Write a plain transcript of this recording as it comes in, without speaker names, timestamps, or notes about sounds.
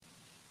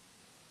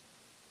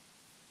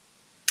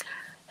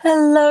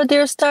Hello,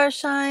 dear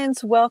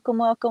Starshines. Welcome,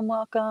 welcome,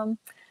 welcome.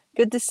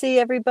 Good to see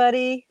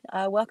everybody.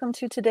 Welcome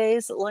to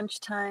today's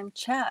lunchtime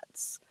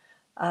chats.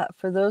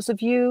 For those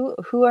of you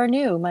who are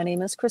new, my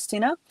name is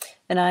Christina,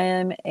 and I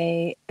am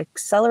a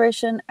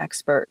acceleration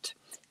expert.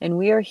 And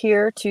we are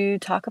here to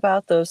talk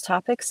about those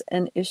topics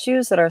and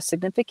issues that are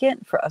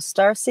significant for us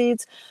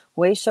starseeds,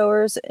 way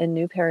showers, and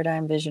new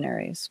paradigm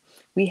visionaries.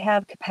 We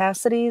have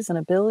capacities and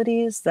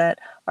abilities that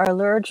our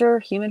larger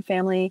human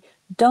family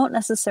don't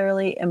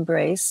necessarily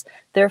embrace.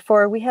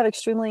 Therefore, we have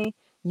extremely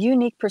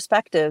unique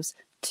perspectives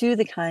to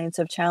the kinds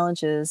of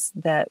challenges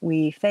that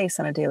we face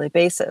on a daily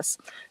basis.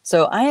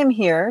 So I am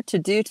here to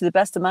do to the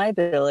best of my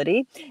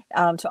ability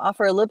to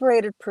offer a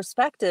liberated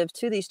perspective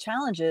to these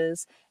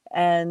challenges,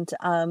 and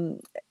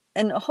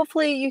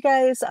hopefully you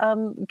guys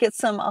get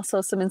some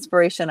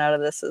inspiration out of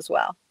this as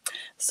well.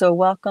 So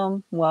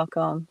welcome,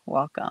 welcome,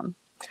 welcome.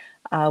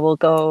 We'll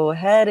go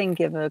ahead and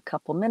give a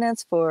couple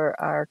minutes for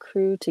our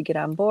crew to get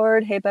on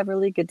board. Hey,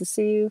 Beverly, good to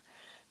see you.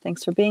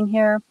 Thanks for being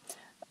here.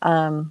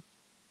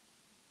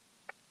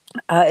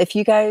 If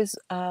you guys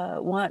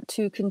want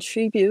to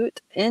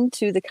contribute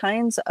into the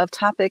kinds of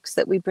topics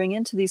that we bring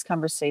into these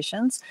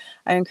conversations,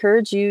 I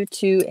encourage you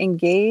to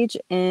engage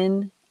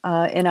in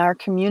our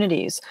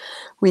communities.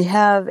 We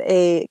have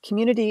a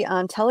community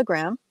on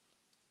Telegram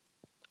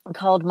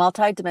called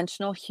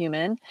Multidimensional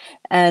Human,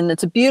 and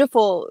it's a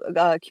beautiful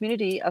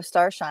community of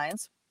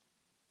starshines.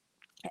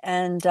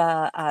 And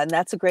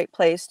that's a great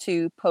place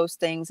to post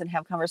things and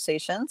have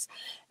conversations.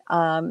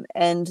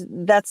 And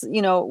that's,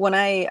 when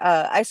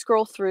I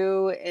scroll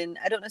through, and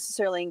I don't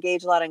necessarily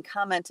engage a lot in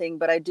commenting,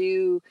 but I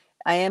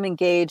am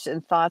engaged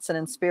in thoughts and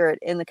in spirit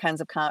in the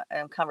kinds of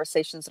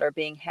conversations that are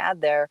being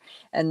had there,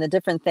 and the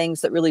different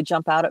things that really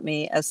jump out at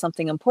me as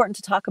something important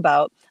to talk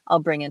about, I'll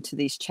bring into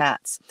these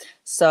chats.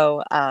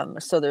 So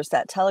there's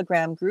that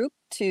Telegram group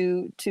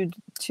to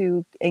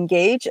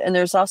engage, and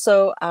there's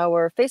also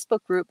our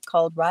Facebook group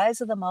called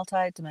Rise of the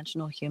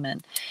Multidimensional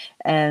Human,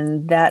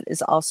 and that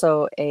is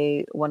also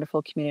a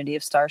wonderful community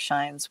of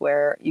starshines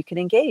where you can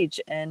engage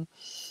in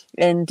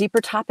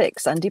deeper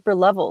topics on deeper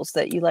levels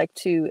that you like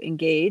to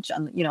engage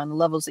on, on the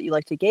levels that you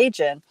like to engage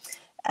in.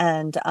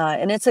 And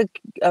it's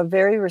a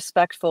very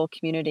respectful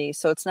community.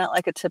 So it's not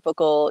like a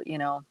typical, you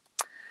know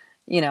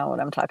what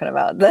I'm talking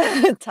about,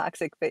 the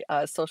toxic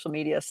social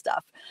media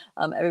stuff.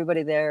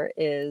 Everybody there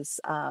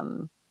is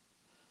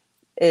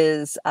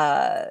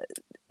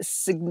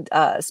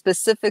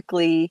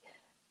specifically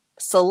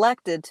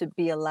selected to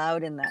be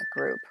allowed in that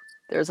group.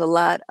 There's a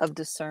lot of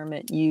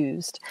discernment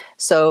used.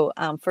 So,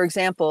 for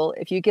example,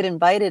 if you get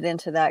invited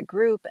into that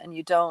group and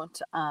you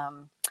don't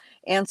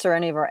answer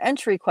any of our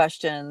entry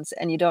questions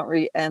and you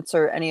don't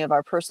answer any of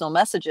our personal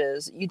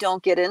messages, you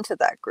don't get into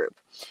that group.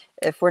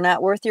 If we're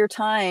not worth your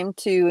time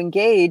to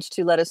engage,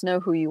 to let us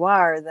know who you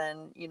are,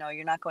 then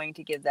you're not going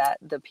to give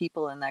the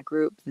people in that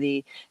group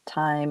the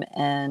time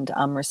and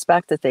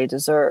respect that they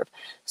deserve.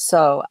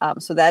 So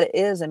that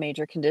is a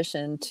major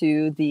condition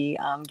to the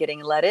getting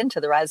let into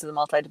the Rise of the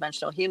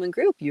Multidimensional Human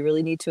group. You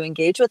really need to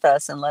engage with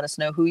us and let us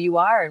know who you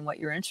are and what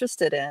you're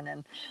interested in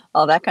and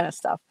all that kind of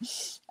stuff.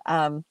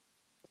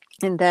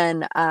 And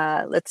then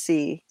let's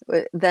see.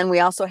 Then we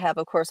also have,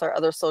 of course, our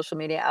other social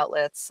media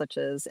outlets such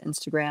as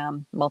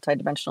Instagram,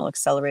 Multidimensional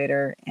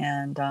Accelerator,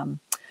 and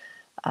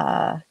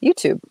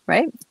YouTube,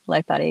 right?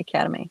 Life Body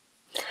Academy.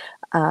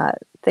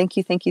 Thank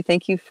you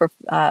for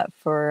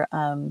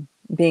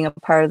being a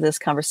part of this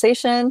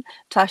conversation.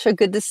 Tasha,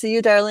 good to see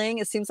you, darling.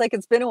 It seems like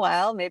it's been a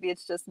while. Maybe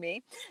it's just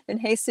me.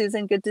 And hey,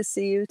 Susan, good to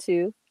see you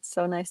too.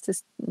 So nice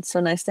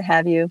to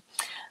have you.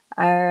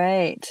 All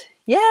right.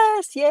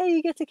 Yes, yay,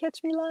 you get to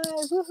catch me live.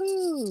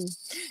 Woohoo.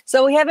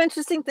 So we have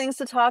interesting things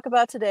to talk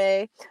about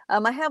today.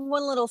 I have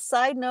one little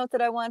side note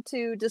that I want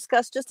to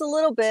discuss just a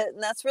little bit,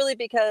 and that's really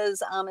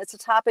because it's a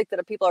topic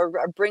that people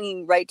are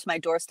bringing right to my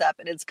doorstep,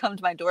 and it's come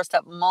to my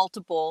doorstep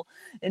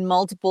in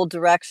multiple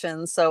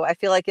directions. So I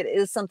feel like it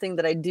is something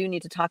that I do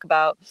need to talk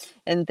about,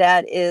 and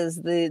that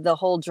is the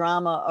whole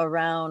drama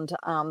around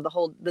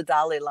the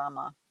Dalai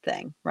Lama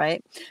thing,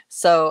 right?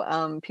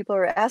 So people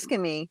are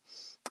asking me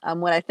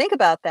what I think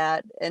about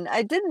that. And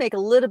I did make a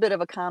little bit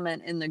of a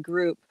comment in the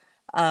group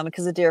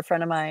because a dear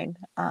friend of mine,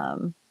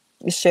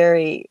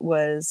 Sherry,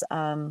 was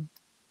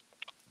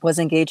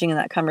engaging in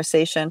that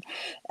conversation.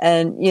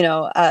 And,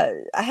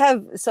 I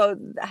have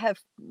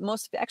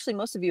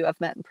most of you I've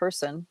met in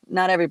person,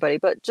 not everybody,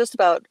 but just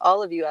about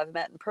all of you I've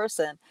met in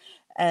person.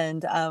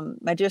 And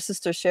my dear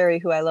sister, Sherry,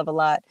 who I love a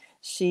lot,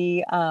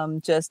 she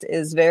just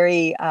is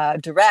very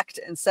direct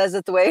and says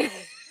it the way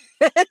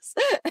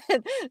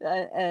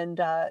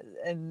and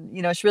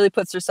she really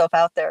puts herself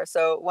out there.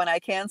 So when I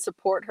can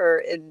support her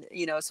in,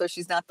 so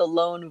she's not the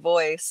lone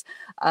voice,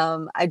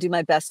 I do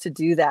my best to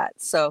do that.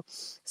 So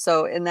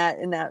in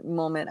that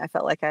moment, I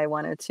felt like I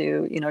wanted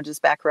to,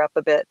 just back her up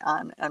a bit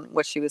on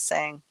what she was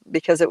saying,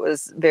 because it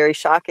was very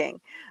shocking,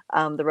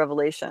 the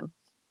revelation.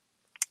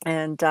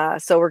 And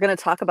so we're going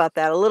to talk about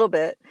that a little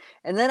bit.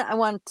 And then I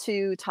want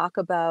to talk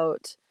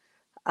about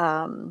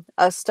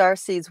us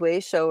starseeds, way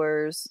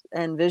showers,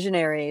 and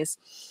visionaries,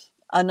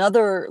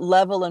 another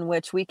level in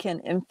which we can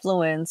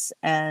influence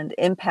and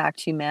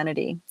impact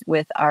humanity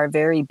with our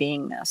very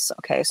beingness.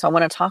 Okay, so I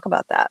want to talk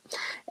about that.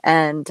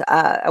 And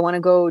I want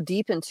to go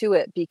deep into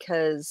it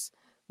because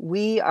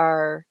we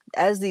are,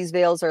 as these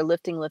veils are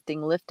lifting,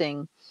 lifting,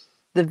 lifting,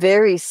 the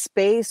very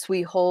space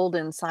we hold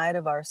inside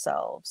of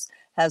ourselves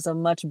has a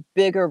much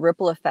bigger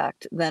ripple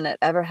effect than it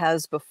ever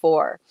has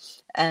before.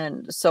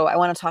 And so I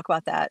want to talk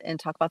about that and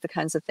talk about the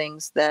kinds of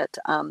things that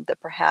that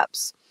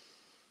perhaps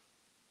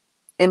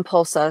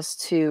impulse us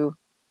to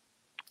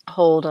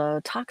hold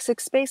a toxic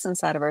space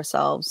inside of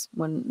ourselves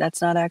when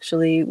that's not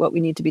actually what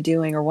we need to be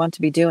doing or want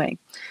to be doing.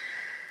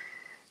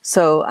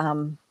 So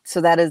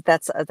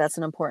that's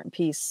an important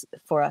piece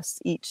for us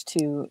each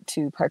to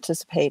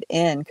participate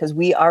in, because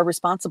we are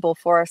responsible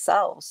for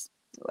ourselves.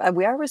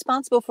 We are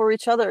responsible for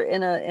each other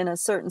in a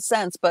certain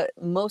sense, but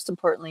most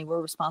importantly,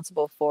 we're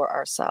responsible for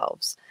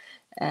ourselves.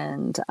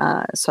 And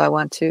so I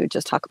want to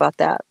just talk about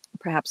that,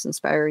 perhaps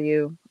inspire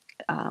you,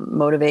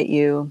 motivate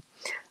you,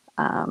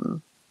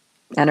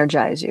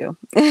 energize you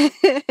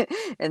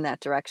in that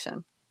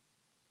direction.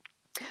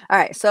 All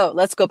right, so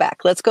let's go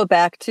back. Let's go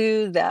back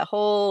to that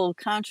whole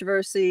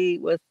controversy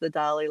with the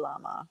Dalai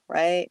Lama,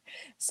 right?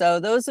 So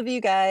those of you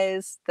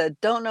guys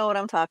that don't know what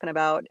I'm talking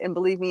about, and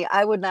believe me,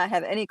 I would not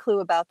have any clue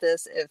about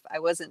this if I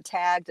wasn't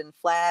tagged and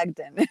flagged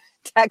and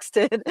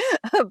texted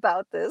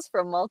about this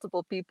from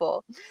multiple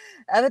people.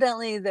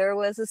 Evidently, there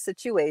was a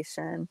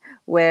situation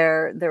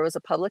where there was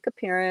a public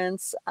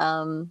appearance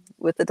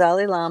with the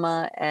Dalai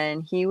Lama,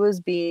 and he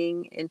was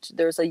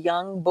there's a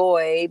young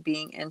boy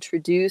being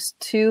introduced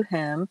to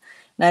him.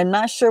 And I'm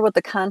not sure what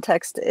the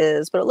context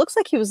is, but it looks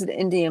like he was an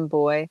Indian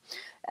boy.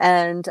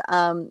 And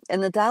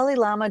the Dalai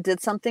Lama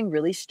did something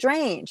really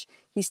strange.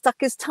 He stuck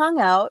his tongue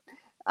out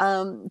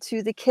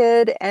to the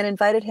kid and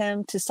invited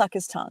him to suck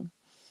his tongue,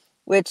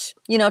 which,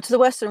 to the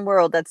Western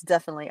world, that's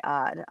definitely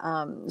odd.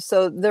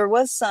 So there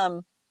was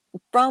some,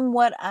 from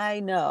what I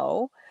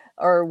know,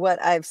 or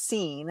what I've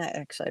seen,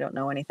 actually, I don't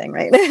know anything,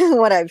 right?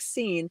 What I've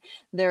seen,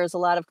 there's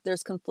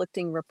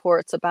conflicting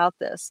reports about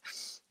this.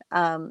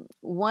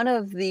 One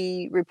of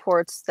the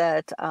reports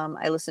that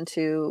I listened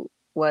to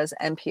was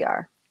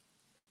NPR,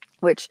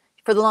 which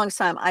for the longest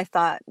time I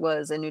thought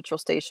was a neutral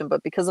station,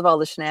 but because of all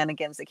the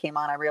shenanigans that came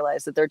on, I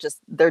realized that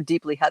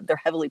they're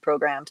heavily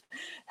programmed,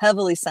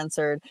 heavily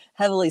censored,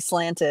 heavily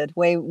slanted,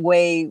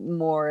 way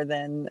more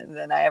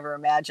than I ever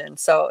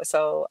imagined.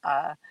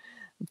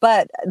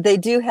 But they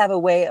do have a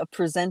way of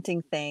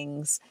presenting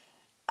things.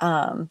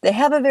 They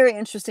have a very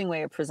interesting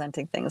way of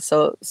presenting things.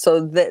 So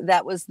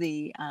that was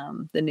the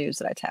news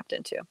that I tapped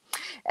into,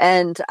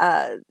 and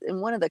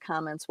one of the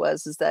comments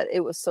is that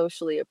it was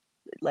socially,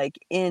 like,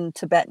 in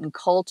Tibetan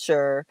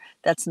culture,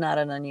 that's not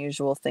an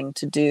unusual thing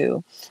to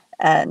do,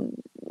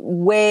 and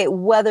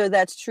whether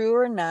that's true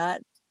or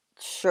not,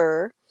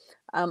 sure.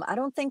 I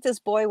don't think this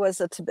boy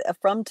was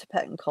from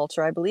Tibetan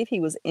culture. I believe he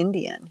was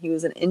Indian. He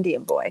was an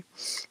Indian boy.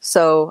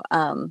 So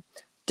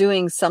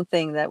doing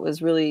something that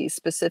was really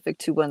specific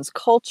to one's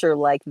culture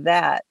like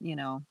that,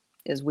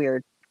 is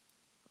weird.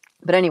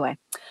 But anyway,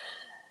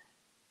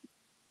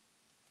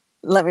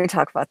 let me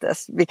talk about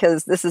this,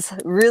 because this is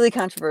really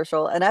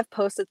controversial. And I've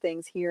posted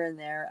things here and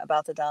there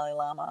about the Dalai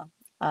Lama,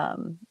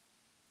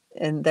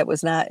 and that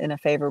was not in a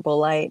favorable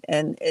light.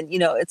 And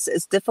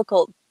it's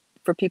difficult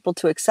for people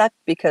to accept,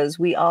 because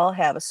we all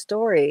have a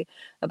story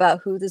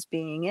about who this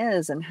being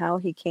is and how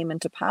he came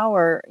into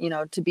power,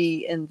 to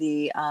be in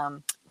the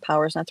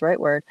power is not the right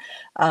word,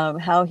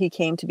 how he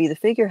came to be the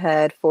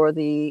figurehead for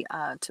the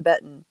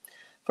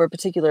for a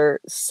particular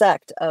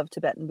sect of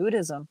Tibetan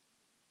Buddhism.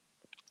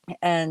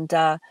 And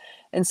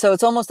so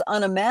it's almost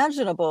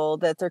unimaginable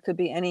that there could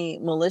be any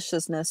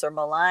maliciousness or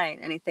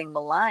anything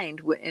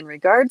maligned in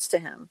regards to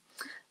him.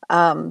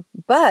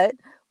 But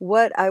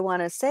what I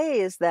want to say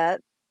is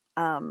that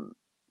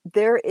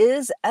there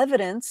is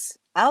evidence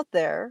out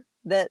there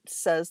that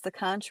says the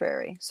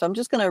contrary. So I'm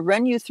just going to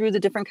run you through the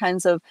different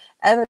kinds of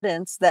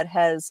evidence that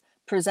has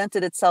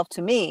presented itself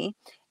to me.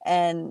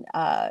 And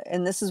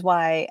this is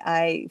why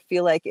I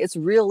feel like it's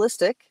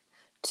realistic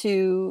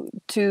to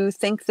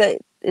think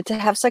that, to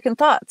have second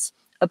thoughts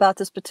about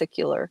this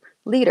particular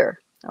leader.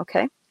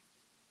 Okay.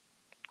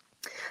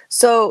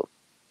 So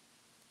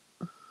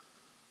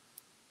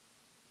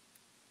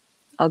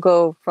I'll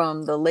go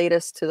from the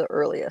latest to the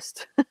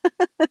earliest.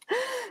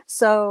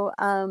 So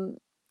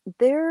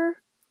there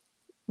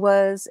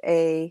was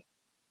a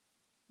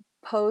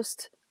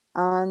post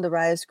on the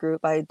Rise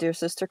group by Dear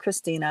Sister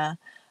Christina,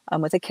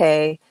 with a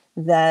K,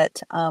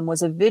 that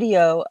was a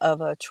video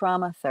of a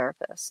trauma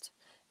therapist.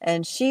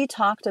 And she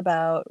talked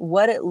about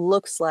what it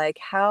looks like,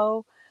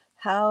 how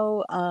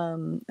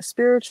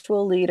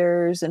spiritual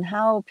leaders and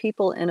how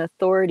people in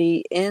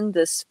authority in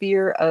the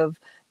sphere of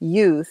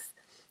youth,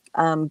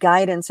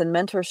 guidance and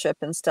mentorship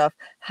and stuff,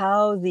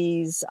 how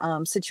these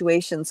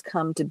situations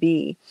come to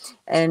be.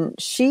 And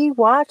she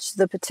watched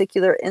the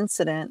particular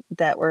incident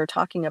that we're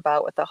talking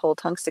about with the whole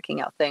tongue sticking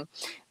out thing,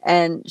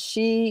 and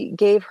she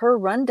gave her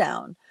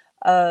rundown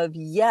of,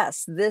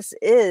 yes, this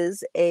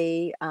is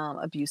a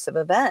abusive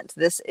event.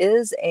 This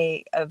is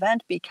a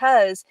event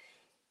because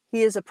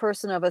he is a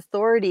person of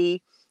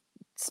authority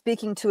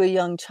speaking to a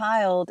young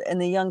child,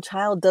 and the young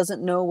child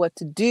doesn't know what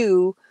to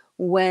do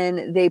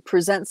when they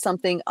present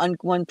something,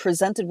 when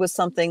presented with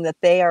something that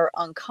they are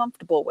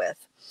uncomfortable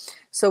with.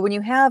 So when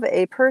you have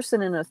a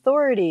person in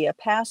authority, a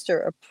pastor,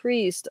 a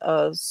priest,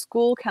 a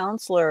school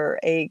counselor,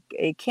 a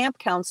camp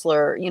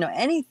counselor,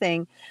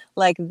 anything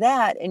like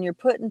that, and you're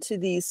put into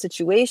these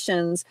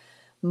situations,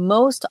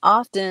 most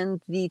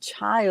often the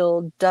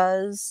child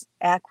does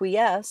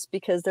acquiesce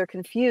because they're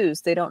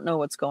confused. They don't know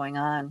what's going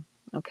on.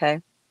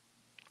 Okay.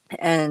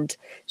 And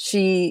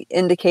she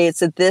indicates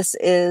that this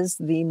is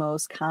the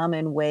most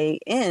common way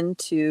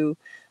into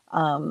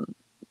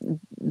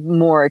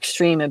more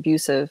extreme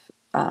abusive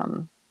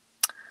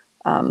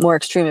more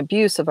extreme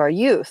abuse of our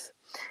youth.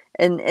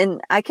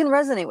 And I can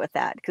resonate with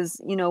that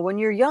because, when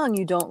you're young,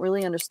 you don't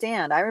really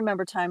understand. I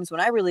remember times when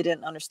I really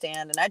didn't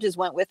understand and I just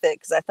went with it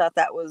because I thought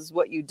that was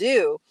what you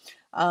do.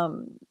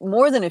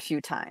 More than a few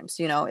times,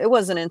 it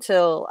wasn't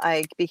until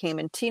I became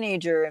a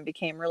teenager and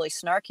became really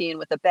snarky and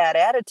with a bad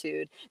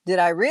attitude did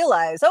I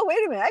realize, oh,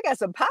 wait a minute, I got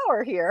some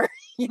power here.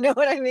 You know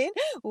what I mean?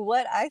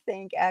 What I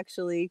think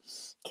actually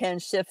can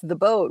shift the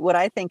boat, what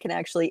I think can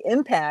actually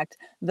impact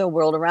the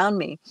world around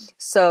me.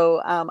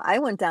 So I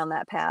went down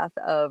that path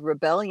of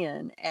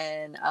rebellion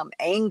and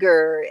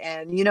anger.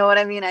 And you know what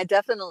I mean? I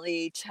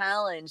definitely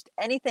challenged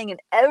anything and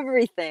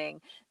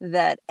everything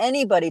that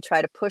anybody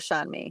tried to push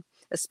on me,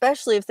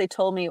 especially if they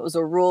told me it was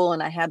a rule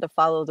and I had to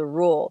follow the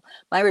rule.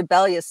 My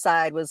rebellious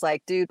side was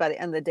like, dude, by the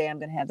end of the day, I'm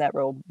going to have that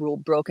rule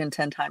broken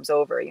 10 times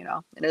over, and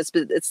it's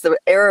the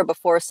era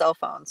before cell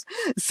phones.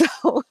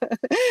 So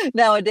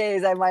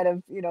nowadays I might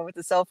have, with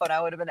the cell phone,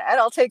 I would have been, and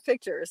I'll take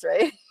pictures,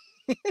 right?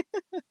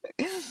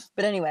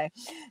 But anyway,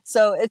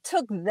 so it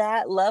took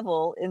that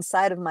level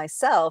inside of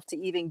myself to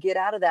even get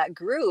out of that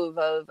groove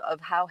of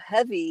how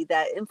heavy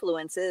that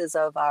influence is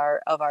of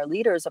our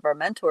leaders, of our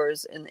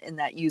mentors in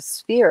that youth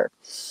sphere.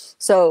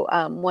 So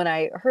when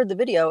I heard the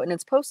video, and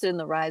it's posted in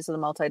the Rise of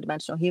the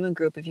Multidimensional Human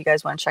group, if you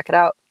guys want to check it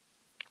out,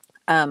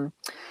 in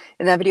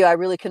that video, I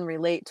really can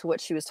relate to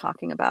what she was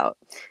talking about.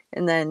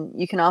 And then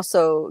you can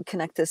also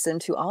connect this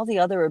into all the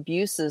other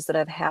abuses that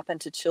have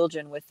happened to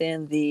children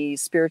within the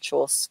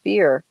spiritual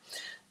sphere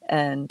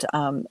and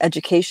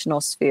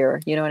educational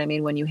sphere. You know what I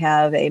mean? When you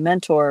have a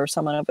mentor or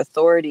someone of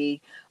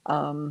authority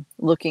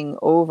looking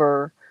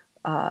over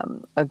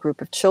a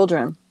group of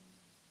children.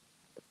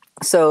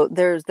 So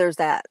there's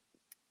that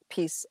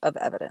piece of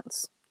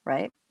evidence,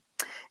 right?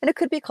 And it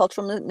could be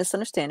cultural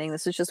misunderstanding.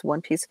 This is just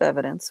one piece of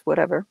evidence,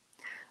 whatever.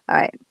 All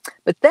right.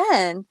 But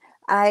then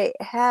I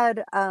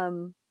had a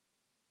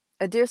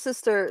dear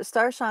sister,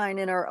 Starshine,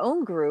 in our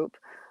own group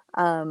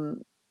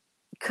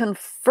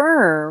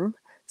confirm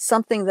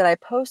something that I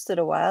posted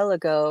a while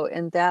ago.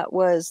 And that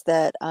was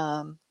that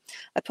I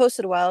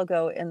posted a while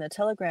ago in the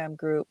Telegram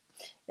group,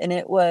 and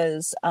it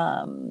was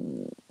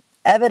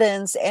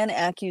evidence and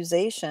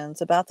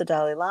accusations about the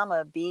Dalai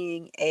Lama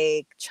being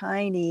a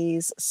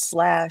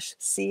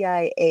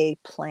Chinese/CIA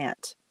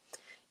plant.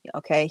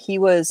 Okay, he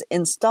was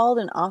installed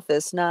in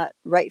office, not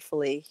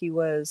rightfully. He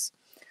was,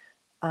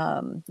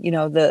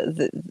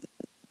 the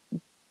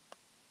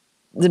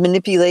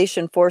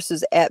manipulation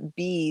forces at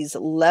Bees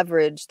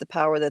leveraged the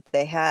power that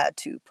they had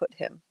to put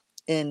him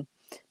in,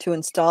 to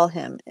install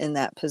him in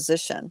that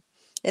position.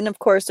 And of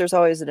course, there's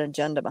always an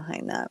agenda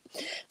behind that.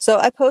 So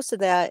I posted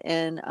that,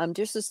 and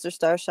dear sister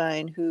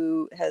Starshine,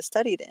 who has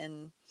studied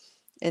in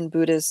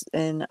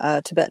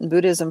Tibetan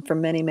Buddhism for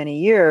many, many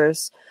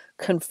years,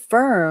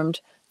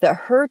 confirmed that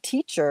her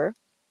teacher,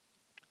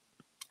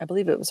 I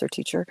believe it was her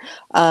teacher,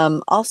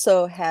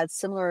 also had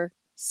similar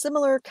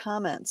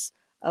comments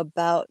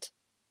about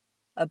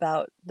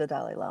the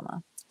Dalai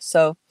Lama.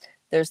 So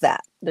there's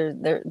that.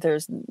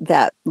 There's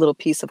that little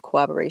piece of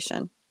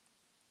corroboration.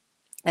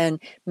 And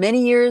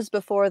many years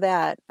before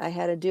that, I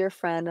had a dear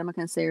friend. I'm not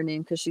going to say her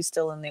name because she's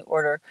still in the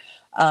order.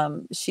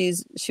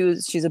 She's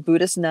a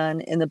Buddhist nun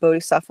in the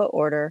Bodhisattva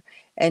order,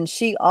 and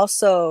she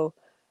also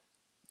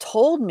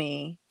told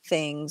me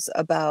things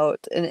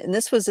about, and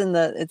this was in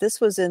the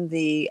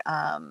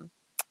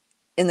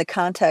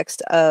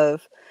context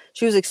of,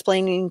 she was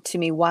explaining to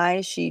me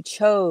why she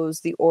chose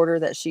the order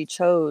that she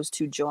chose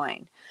to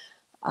join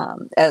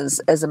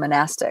as a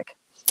monastic.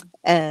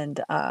 And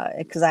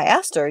because I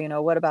asked her,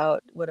 what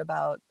about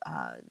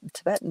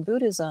Tibetan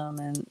Buddhism,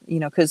 and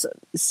because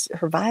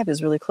her vibe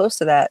is really close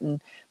to that,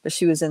 but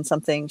she was in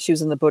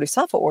the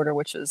Bodhisattva order,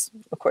 which is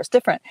of course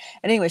different.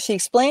 And anyway, she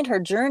explained her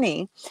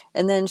journey,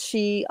 and then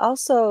she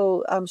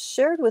also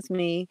shared with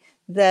me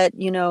that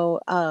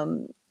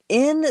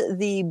in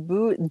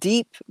the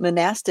deep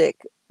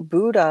monastic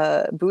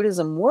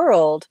Buddhism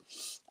world,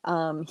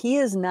 he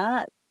is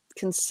not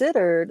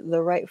considered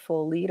the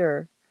rightful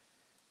leader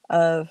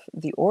of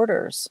the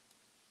orders.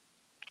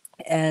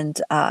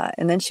 And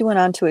then she went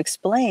on to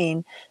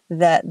explain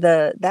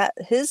that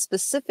his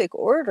specific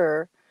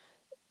order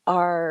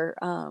are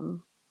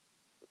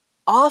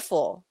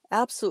awful,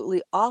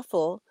 absolutely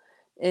awful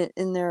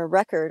in their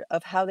record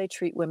of how they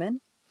treat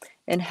women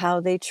and how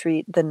they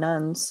treat the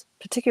nuns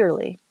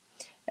particularly.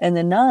 And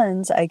the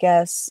nuns, I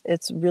guess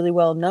it's really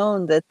well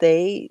known that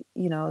they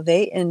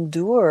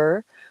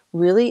endure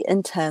really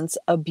intense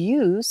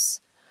abuse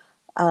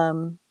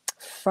from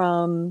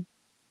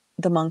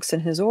the monks in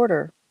his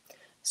order.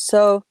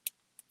 So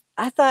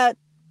I thought,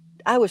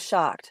 I was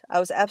shocked. I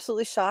was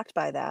absolutely shocked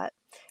by that.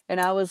 And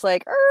I was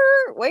like,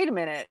 wait a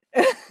minute.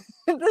 This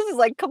is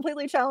like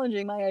completely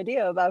challenging my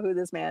idea about who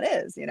this man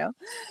is,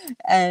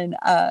 And,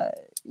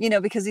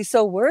 because he's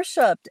so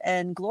worshiped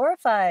and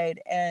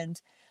glorified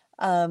and,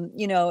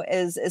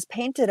 is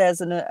painted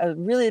as a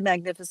really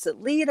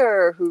magnificent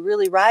leader who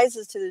really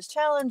rises to these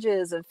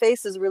challenges and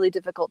faces a really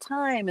difficult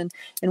time. And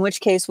which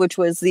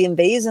was the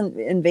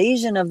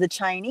invasion of the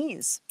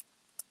Chinese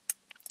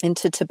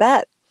into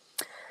Tibet.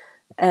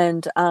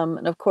 And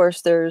of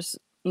course, there's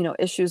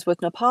issues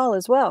with Nepal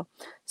as well.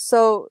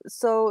 So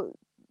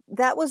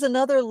that was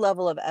another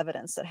level of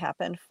evidence that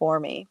happened for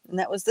me, and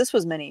this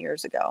was many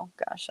years ago.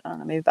 Gosh, I don't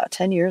know, maybe about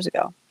 10 years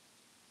ago.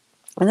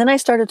 And then I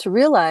started to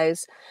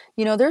realize,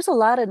 there's a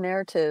lot of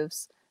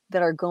narratives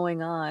that are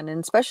going on,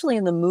 and especially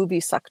in the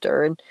movie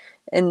sector.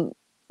 And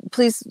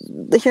please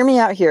hear me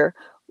out here.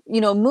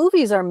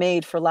 Movies are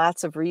made for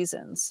lots of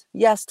reasons.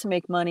 Yes, to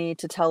make money,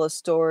 to tell a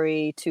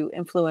story, to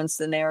influence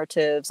the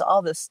narratives,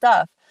 all this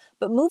stuff.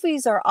 But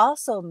movies are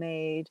also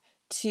made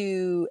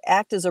to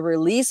act as a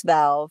release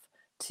valve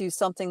to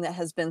something that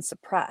has been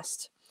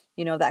suppressed.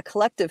 That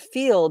collective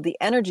field, the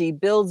energy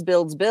builds.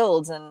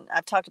 And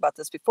I've talked about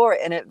this before.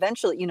 And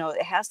eventually,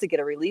 it has to get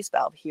a release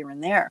valve here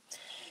and there.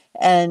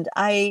 And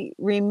I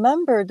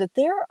remember that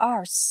there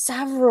are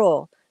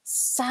several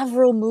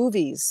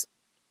movies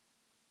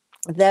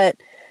that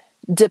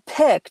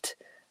depict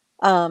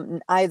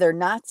either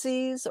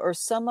Nazis or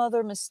some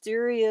other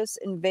mysterious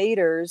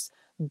invaders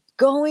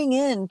going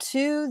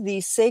into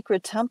these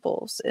sacred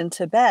temples in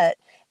Tibet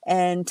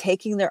and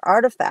taking their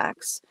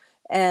artifacts,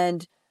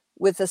 and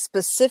with a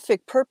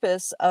specific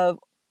purpose of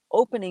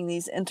opening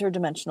these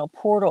interdimensional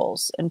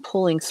portals and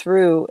pulling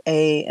through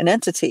an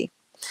entity.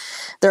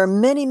 There are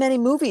many, many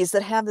movies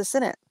that have this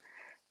in it.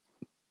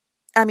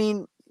 I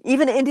mean,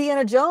 even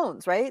Indiana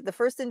Jones, right? The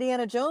first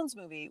Indiana Jones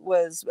movie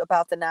was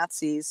about the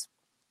Nazis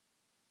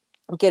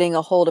getting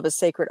a hold of a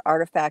sacred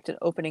artifact and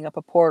opening up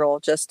a portal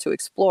just to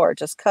explore,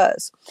 just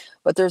cause.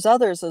 But there's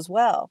others as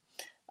well.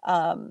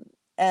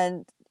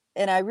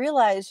 And I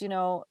realized,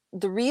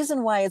 the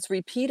reason why it's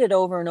repeated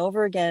over and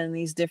over again in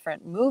these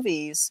different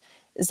movies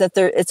is that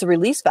it's a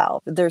release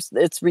valve.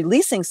 It's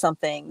releasing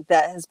something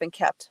that has been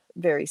kept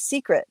very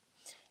secret.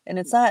 And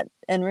it's not,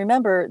 and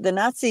remember, the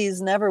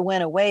Nazis never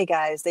went away,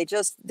 guys. They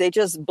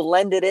just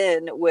blended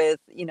in with,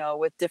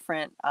 with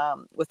different,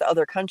 with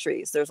other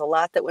countries. There's a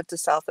lot that went to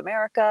South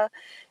America,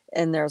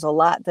 and there's a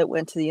lot that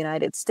went to the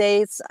United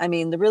States. I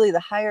mean,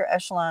 the higher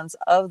echelons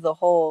of the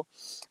whole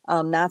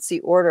Nazi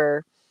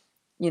order,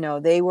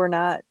 they were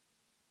not,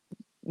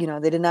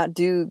 they did not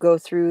go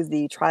through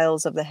the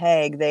trials of the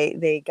Hague.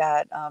 They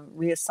got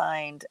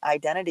reassigned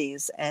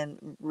identities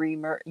and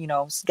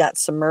got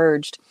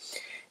submerged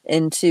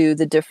into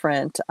the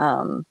different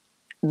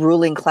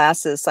ruling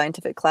classes,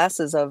 scientific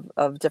classes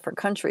of different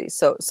countries.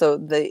 So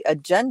the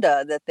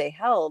agenda that they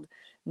held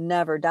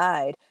never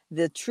died.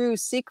 The true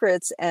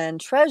secrets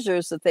and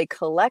treasures that they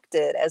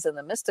collected, as in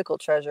the mystical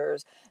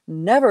treasures,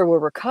 never were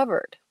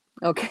recovered.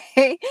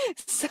 Okay.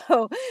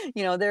 So,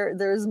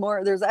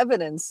 there's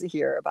evidence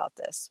here about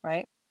this,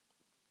 right?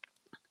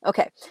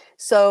 Okay.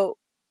 So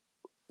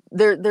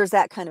there's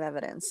that kind of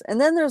evidence. And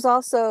then there's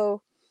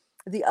also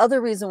the other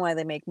reason why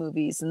they make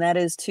movies, and that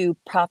is to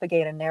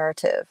propagate a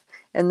narrative.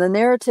 And the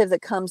narrative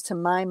that comes to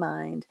my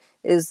mind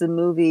is the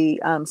movie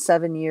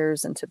 7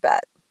 Years in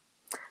Tibet.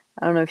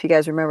 I don't know if you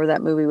guys remember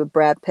that movie with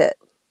Brad Pitt.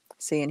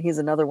 See, and he's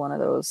another one of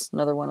those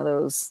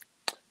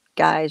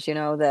guys,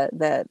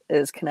 that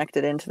is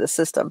connected into the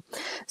system.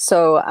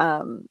 So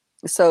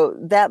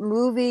that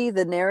movie,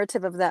 the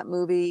narrative of that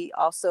movie,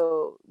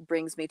 also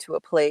brings me to a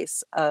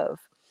place of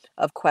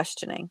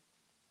questioning.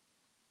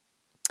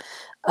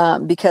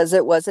 Because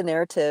it was a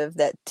narrative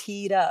that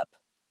teed up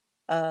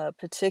a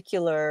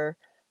particular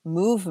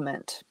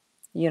movement,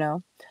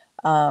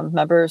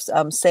 remember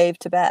Save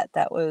Tibet.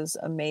 That was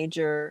a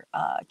major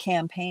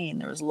campaign.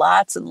 There was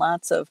lots and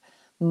lots of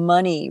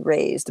money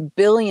raised,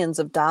 billions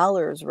of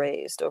dollars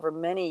raised over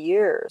many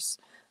years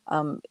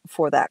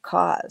for that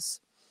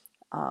cause.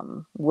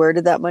 Where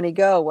did that money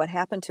go? What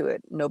happened to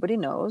it? Nobody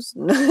knows.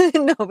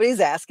 Nobody's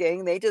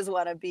asking. They just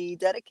want to be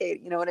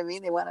dedicated. You know what I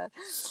mean? They want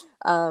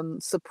to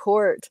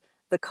support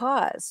the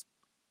cause.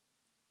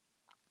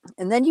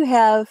 And then you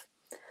have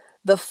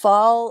the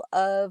fall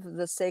of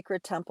the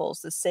sacred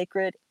temples, the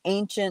sacred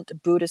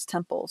ancient Buddhist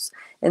temples.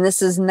 And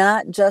this is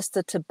not just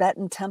the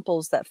Tibetan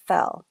temples that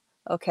fell,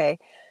 okay?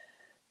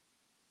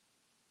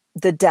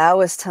 The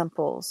Taoist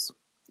temples,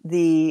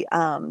 the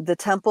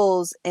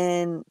temples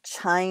in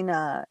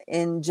China,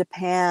 in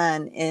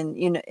Japan, in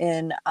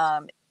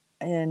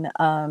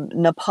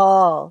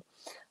Nepal,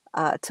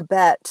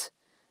 Tibet,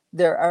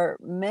 there are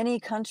many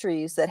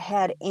countries that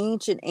had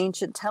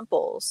ancient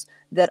temples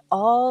that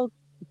all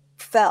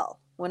fell.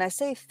 When I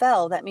say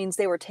fell, that means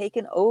they were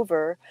taken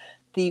over.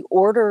 The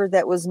order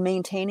that was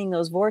maintaining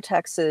those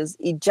vortexes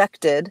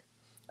ejected,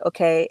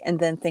 okay, and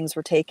then things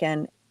were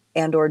taken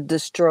and or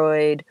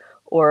destroyed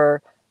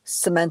or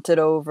cemented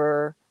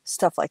over,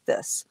 stuff like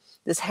this.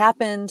 This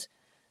happened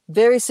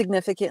very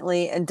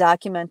significantly and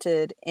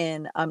documented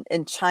in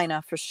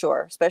China for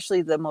sure,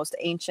 especially the most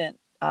ancient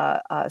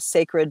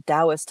sacred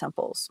Taoist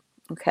temples.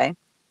 Okay.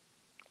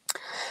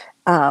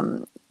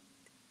 Um,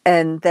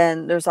 and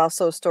then there's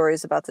also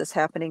stories about this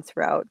happening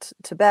throughout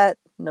Tibet,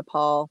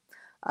 Nepal.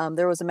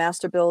 There was a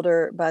master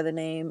builder by the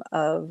name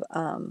of,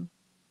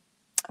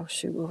 oh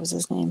shoot, what was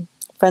his name?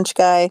 French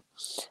guy.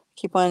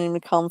 Keep wanting to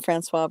call him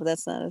Francois, but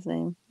that's not his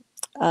name.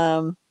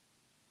 Um,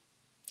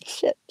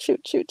 shoot.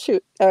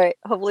 All right,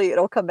 hopefully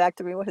it'll come back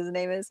to me what his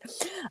name is.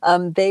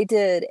 They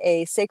did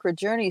a sacred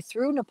journey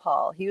through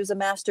Nepal. He was a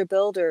master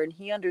builder, and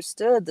he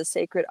understood the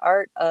sacred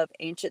art of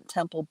ancient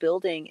temple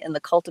building and the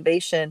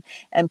cultivation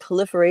and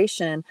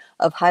proliferation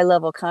of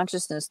high-level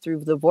consciousness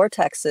through the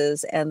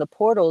vortexes and the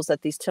portals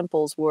that these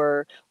temples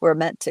were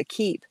meant to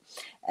keep.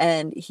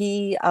 And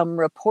he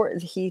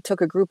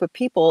took a group of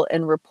people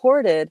and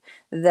reported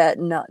that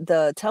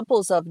the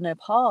temples of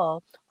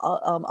Nepal,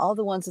 all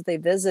the ones that they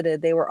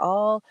visited, they were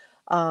all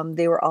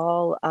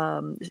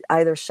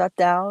either shut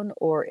down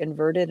or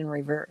inverted and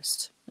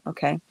reversed.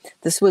 Okay,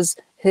 this was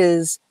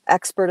his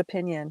expert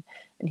opinion,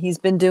 and he's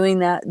been doing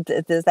that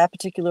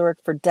particular work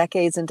for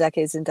decades and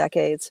decades and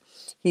decades.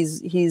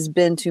 He's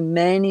been to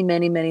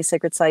many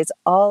sacred sites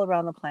all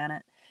around the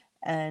planet,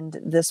 and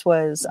this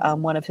was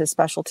one of his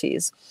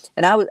specialties.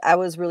 And I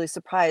was really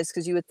surprised,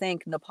 because you would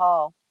think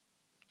Nepal,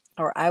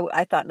 or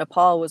I thought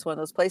Nepal was one of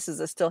those places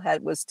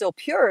that was still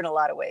pure in a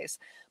lot of ways,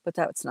 but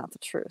that's not the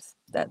truth.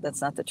 That's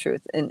not the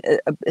truth. And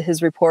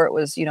his report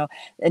was,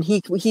 and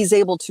he's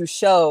able to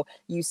show,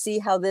 you see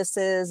how this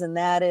is, and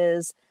that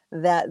is,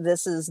 that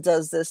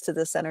does this to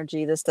this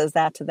energy, this does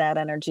that to that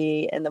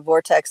energy, and the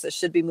vortex that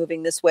should be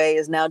moving this way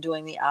is now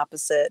doing the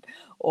opposite,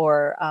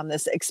 or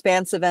this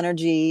expansive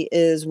energy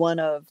is one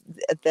of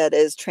that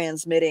is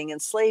transmitting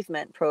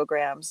enslavement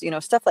programs,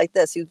 stuff like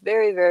this. He's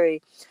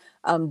very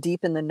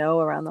deep in the know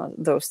around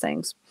those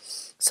things.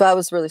 So I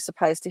was really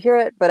surprised to hear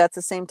it, but at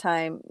the same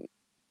time,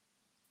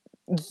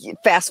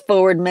 fast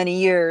forward many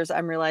years,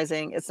 I'm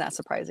realizing it's not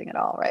surprising at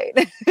all,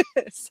 right?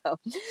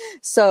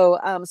 So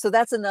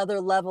that's another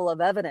level of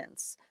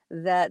evidence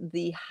that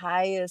the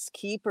highest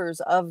keepers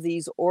of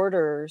these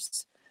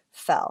orders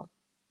fell.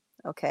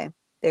 Okay,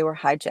 they were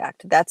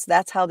hijacked.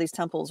 That's how these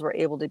temples were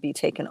able to be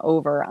taken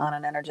over on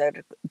an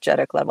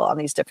energetic level, on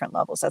these different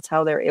levels. That's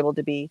how they're able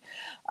to be,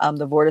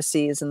 the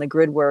vortices and the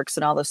grid works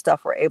and all this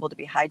stuff were able to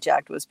be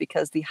hijacked, was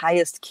because the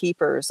highest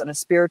keepers on the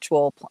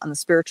spiritual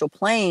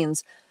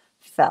planes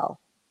fell.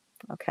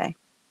 Okay.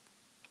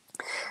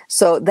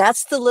 So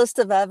that's the list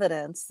of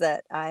evidence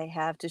that I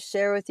have to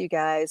share with you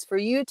guys for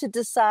you to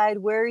decide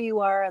where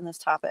you are on this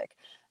topic.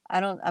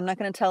 I'm not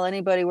going to tell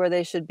anybody where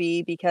they should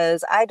be,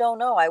 because I don't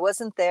know. I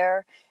wasn't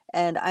there,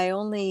 and I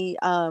only,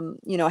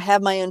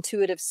 have my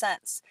intuitive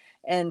sense.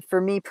 And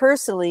for me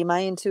personally, my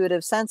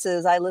intuitive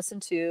senses, I listen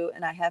to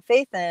and I have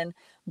faith in,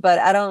 but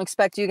I don't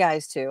expect you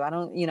guys to. I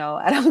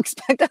don't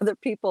expect other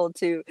people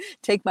to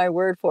take my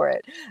word for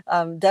it.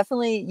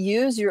 Definitely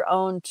use your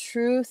own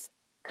truth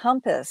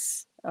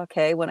compass,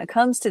 okay, when it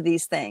comes to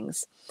these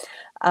things.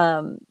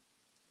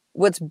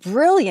 What's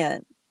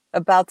brilliant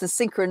about the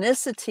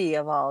synchronicity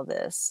of all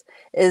this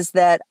is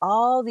that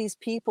all these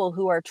people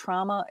who are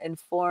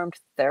trauma-informed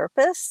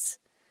therapists,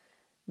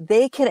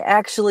 they can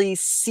actually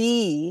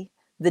see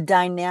the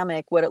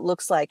dynamic, what it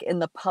looks like in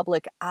the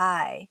public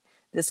eye,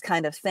 this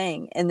kind of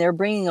thing. And they're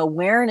bringing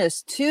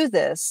awareness to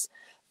this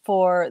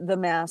for the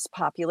mass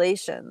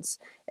populations.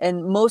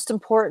 And most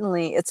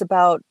importantly, it's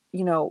about,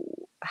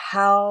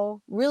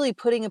 how really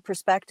putting in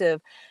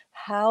perspective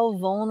how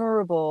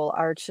vulnerable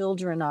our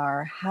children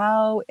are,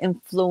 how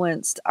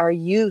influenced our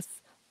youth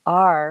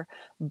are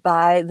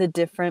by the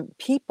different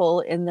people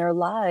in their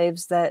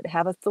lives that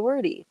have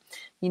authority.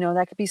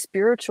 That could be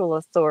spiritual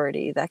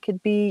authority. That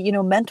could be,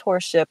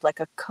 mentorship, like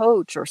a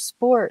coach, or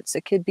sports.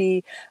 It could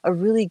be a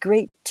really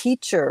great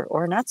teacher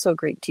or not so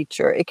great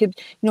teacher. It could,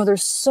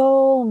 there's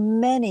so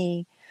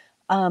many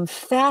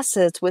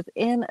facets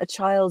within a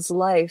child's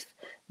life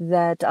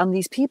that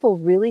these people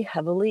really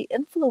heavily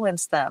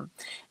influence them.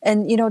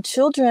 And,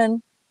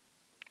 children,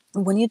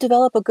 when you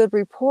develop a good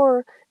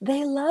rapport,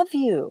 they love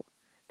you.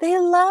 They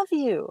love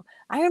you.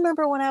 I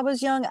remember when I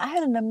was young, I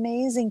had an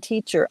amazing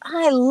teacher.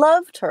 I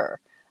loved her.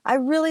 I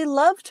really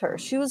loved her.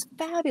 She was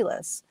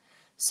fabulous.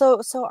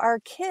 So our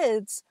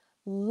kids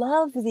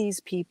love these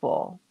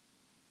people.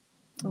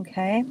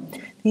 Okay?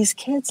 These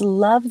kids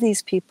love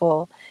these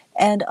people.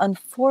 And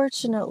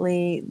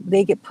unfortunately,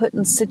 they get put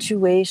in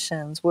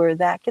situations where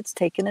that gets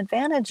taken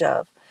advantage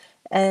of.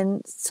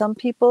 And some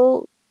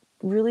people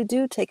really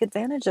do take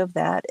advantage of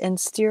that and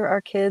steer our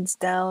kids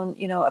down,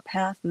 a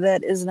path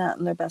that is not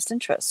in their best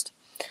interest.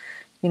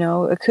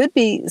 It could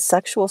be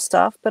sexual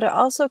stuff, but it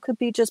also could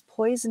be just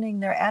poisoning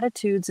their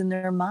attitudes and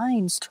their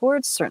minds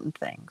towards certain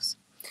things.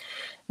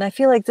 And I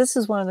feel like this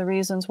is one of the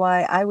reasons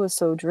why I was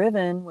so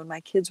driven when my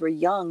kids were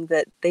young,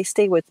 that they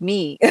stay with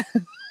me.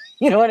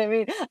 You know what I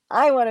mean?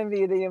 I want to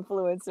be the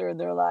influencer in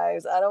their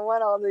lives. I don't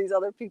want all these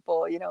other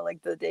people,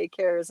 like the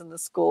daycares and the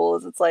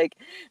schools. It's like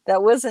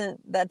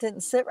that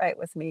didn't sit right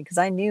with me, because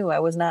I knew I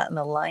was not in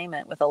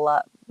alignment with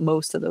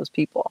most of those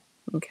people.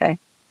 Okay.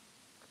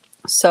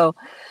 So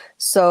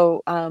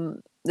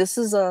this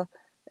is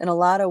in a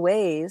lot of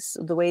ways,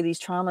 the way these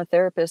trauma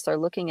therapists are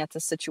looking at the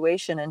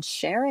situation and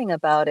sharing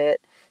about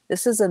it.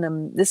 This is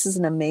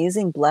an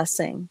amazing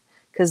blessing,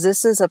 because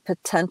this is a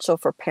potential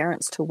for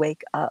parents to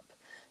wake up,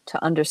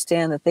 to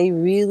understand that they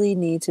really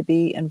need to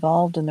be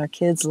involved in their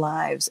kids'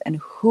 lives, and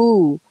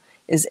who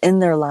is in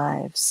their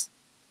lives,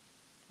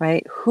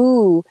 right?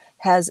 Who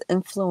has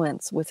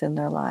influence within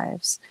their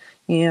lives,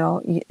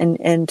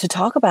 and to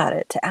talk about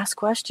it, to ask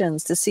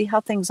questions, to see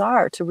how things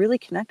are, to really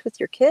connect with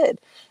your kid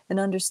and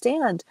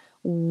understand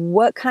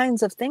what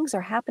kinds of things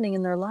are happening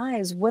in their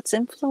lives, what's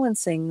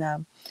influencing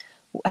them.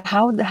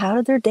 How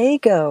did their day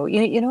go?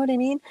 You know what I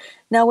mean?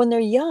 Now, when they're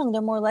young,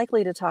 they're more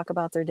likely to talk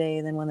about their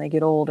day than when they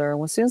get older.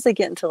 As soon as they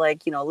get into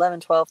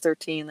 11, 12,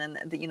 13, then,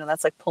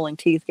 that's like pulling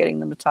teeth, getting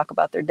them to talk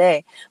about their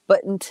day.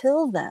 But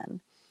until then,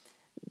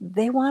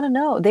 they want to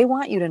know. They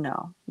want you to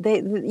know.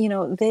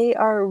 They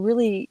are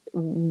really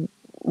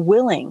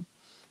willing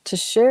to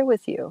share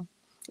with you,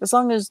 as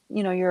long as,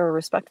 you're a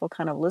respectful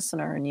kind of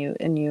listener,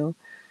 and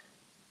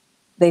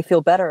they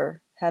feel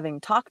better having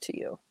talked to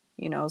you.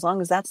 As long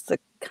as that's the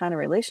kind of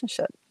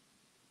relationship,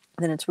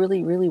 then it's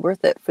really, really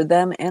worth it for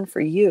them and for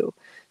you.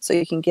 So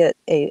you can get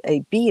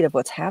a beat of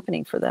what's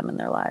happening for them in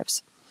their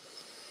lives.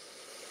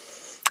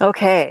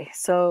 Okay,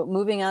 so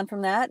moving on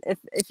from that,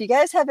 if you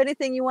guys have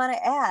anything you want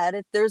to add,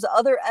 if there's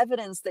other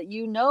evidence that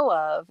you know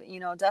of,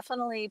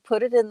 definitely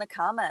put it in the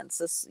comments.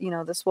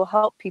 This will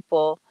help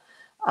people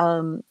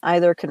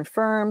either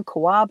confirm,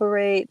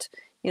 corroborate,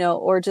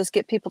 or just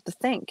get people to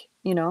think.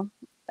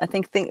 I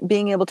think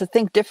being able to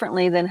think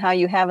differently than how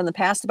you have in the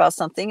past about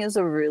something is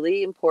a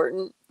really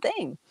important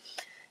thing.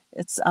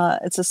 It's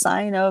a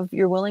sign of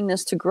your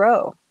willingness to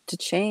grow, to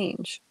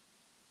change,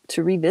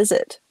 to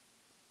revisit.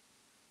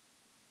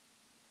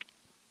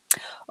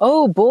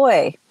 Oh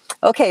boy.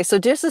 Okay, so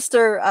dear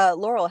sister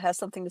Laurel has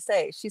something to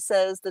say. She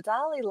says the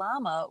Dalai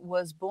Lama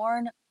was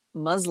born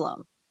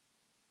Muslim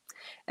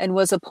and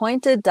was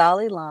appointed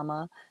Dalai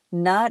Lama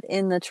not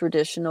in the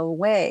traditional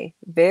way,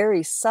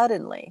 very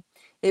suddenly.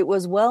 It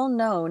was well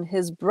known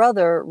his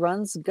brother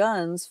runs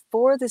guns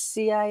for the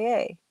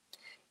CIA.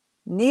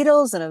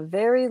 Needles in a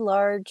very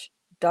large,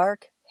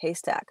 dark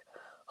haystack.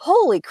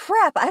 Holy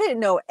crap, I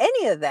didn't know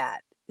any of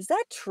that. Is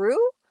that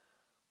true?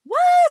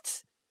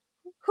 What?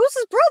 Who's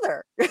his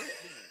brother?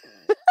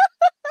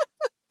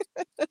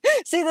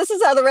 See, this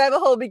is how the rabbit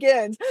hole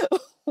begins.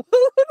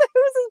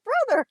 Who's his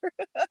brother?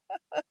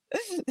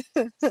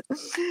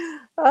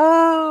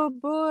 Oh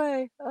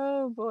boy.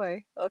 Oh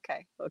boy.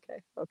 Okay.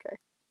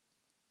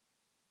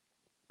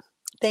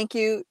 Thank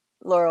you,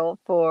 Laurel,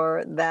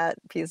 for that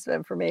piece of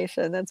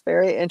information. That's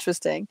very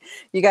interesting.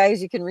 You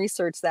guys, you can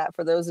research that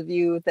for those of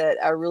you that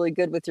are really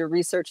good with your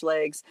research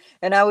legs.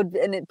 And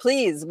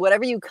please,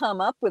 whatever you come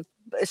up with,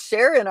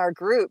 share in our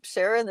group,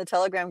 share in the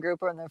Telegram group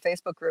or in the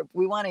Facebook group.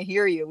 We want to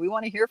hear you. We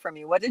want to hear from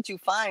you. What did you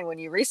find when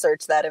you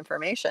researched that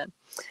information?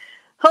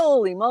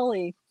 Holy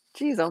moly.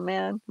 Jeez, oh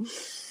man.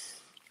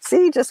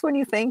 See, just when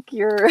you think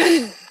you're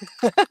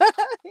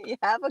you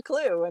have a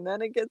clue, and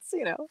then it gets,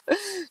 the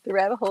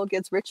rabbit hole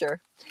gets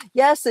richer.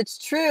 Yes, it's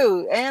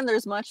true. And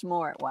there's much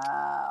more.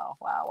 Wow.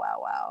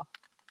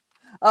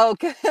 Oh,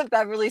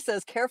 Beverly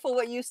says, careful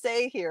what you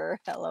say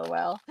here.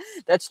 LOL.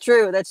 That's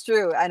true.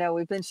 I know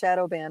we've been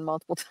shadow banned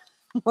multiple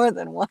times, more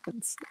than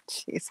once.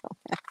 Jeez, oh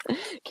man.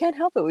 Can't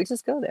help it. We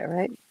just go there,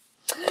 right?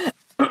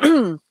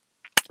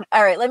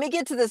 All right, let me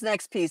get to this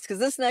next piece, because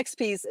this next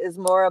piece is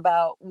more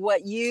about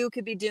what you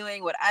could be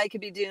doing, what I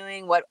could be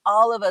doing, what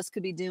all of us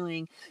could be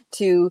doing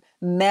to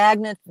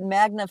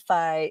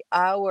magnify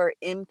our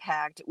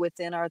impact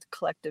within our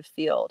collective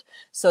field.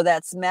 So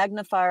that's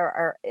magnify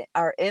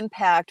our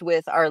impact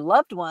with our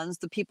loved ones,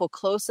 the people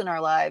close in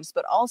our lives,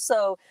 but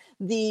also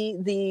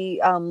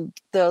the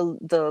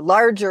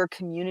larger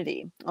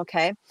community.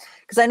 Okay,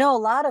 because I know a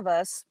lot of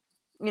us,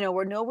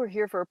 we're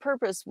here for a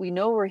purpose. We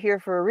know we're here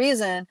for a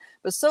reason,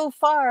 but so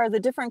far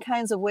the different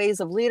kinds of ways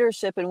of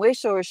leadership and way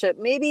showership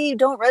maybe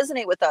don't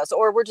resonate with us,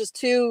 or we're just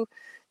too,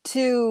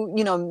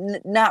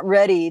 not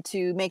ready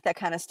to make that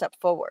kind of step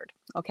forward.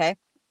 Okay.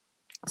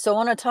 So I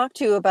want to talk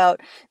to you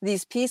about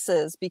these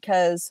pieces,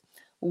 because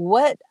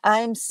what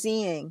I'm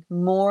seeing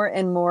more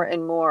and more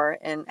and more,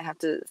 and I have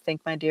to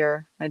thank my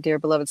dear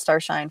beloved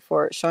Starshine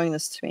for showing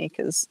this to me,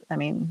 because I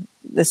mean,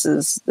 this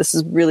is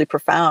really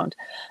profound.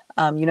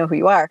 You know who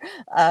you are.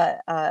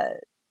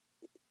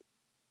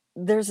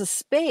 There's a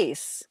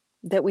space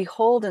that we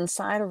hold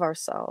inside of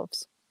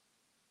ourselves.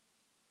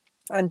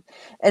 And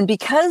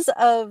because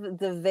of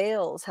the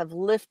veils have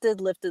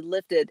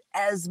lifted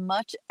as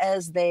much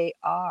as they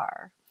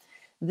are,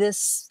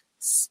 this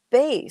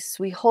space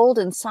we hold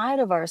inside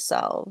of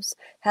ourselves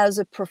has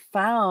a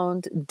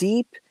profound,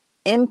 deep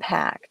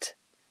impact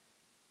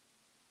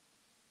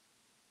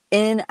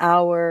in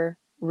our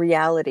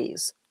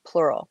realities,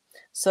 plural.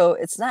 So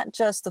it's not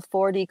just the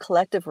 4D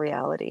collective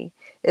reality,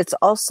 it's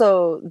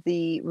also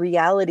the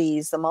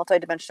realities, the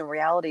multidimensional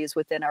realities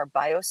within our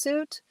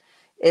biosuit.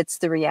 It's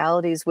the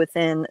realities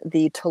within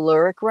the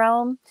telluric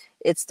realm.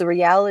 It's the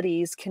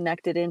realities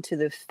connected into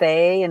the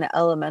Fae and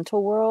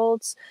elemental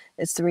worlds.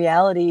 It's the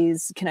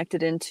realities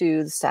connected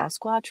into the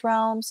Sasquatch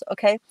realms.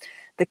 Okay.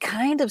 The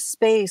kind of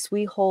space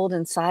we hold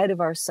inside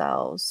of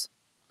ourselves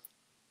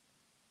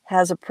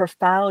has a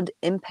profound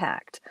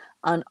impact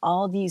on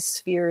all these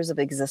spheres of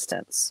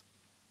existence.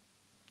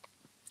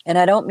 And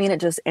I don't mean it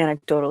just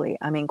anecdotally,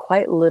 I mean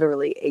quite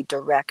literally a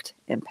direct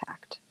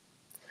impact.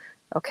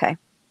 Okay.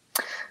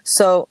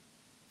 So,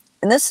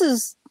 and this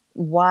is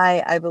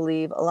why I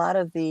believe a lot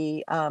of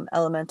the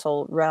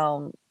elemental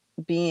realm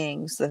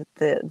beings, the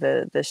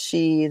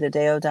She, the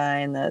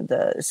Deodyne,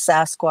 the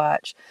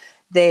Sasquatch,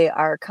 they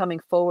are coming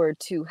forward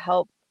to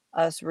help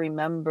us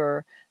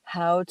remember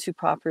how to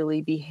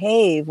properly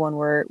behave when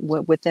we're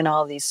within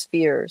all these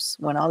spheres.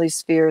 When all these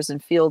spheres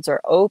and fields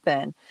are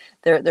open,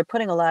 they're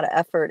putting a lot of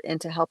effort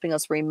into helping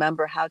us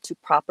remember how to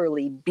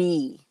properly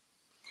be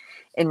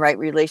in right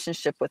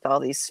relationship with all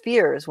these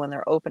spheres when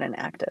they're open and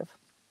active.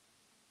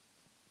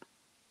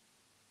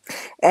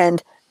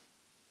 And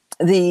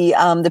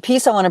the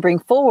piece I want to bring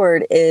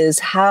forward is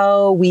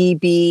how we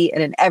be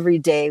in an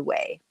everyday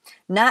way,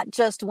 not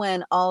just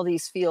when all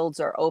these fields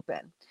are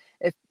open.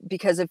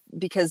 Because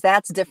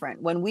that's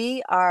different. When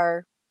we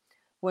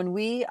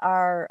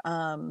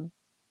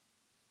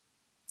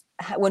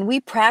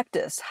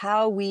practice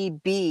how we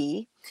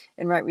be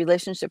in right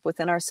relationship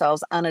within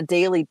ourselves on a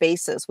daily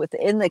basis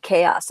within the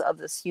chaos of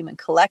this human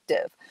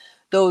collective,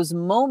 those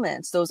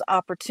moments, those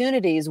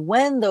opportunities,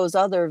 when those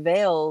other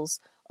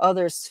veils,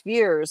 other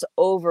spheres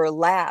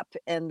overlap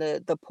and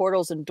the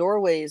portals and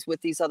doorways with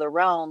these other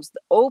realms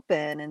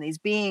open and these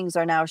beings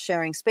are now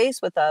sharing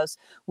space with us,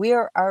 we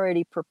are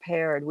already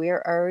prepared, we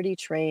are already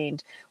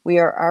trained, we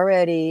are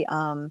already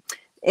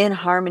in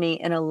harmony,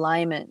 in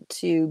alignment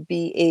to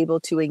be able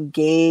to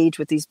engage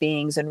with these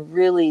beings and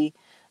really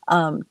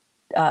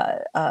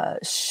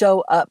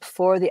show up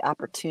for the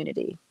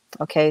opportunity.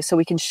 Okay, so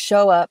we can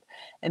show up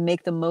and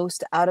make the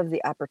most out of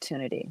the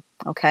opportunity.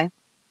 Okay,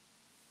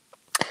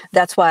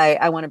 that's why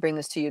I want to bring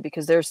this to you,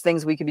 because there's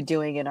things we could be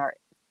doing in our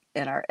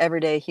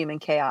everyday human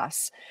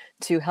chaos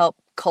to help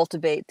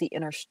cultivate the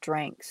inner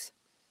strength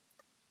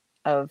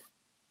of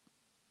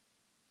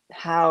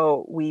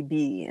how we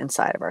be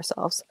inside of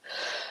ourselves.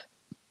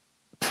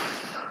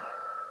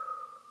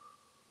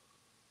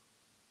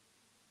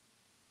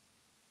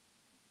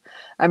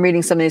 I'm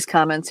reading some of these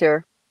comments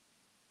here.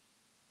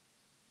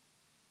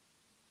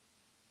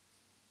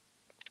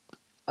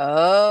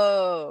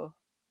 Oh.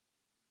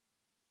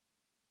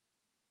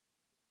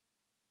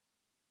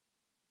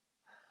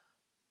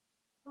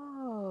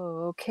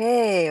 Oh,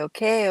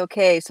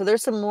 okay. So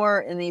there's some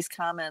more in these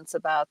comments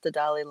about the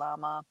Dalai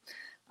Lama.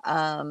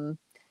 And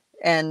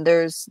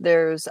there's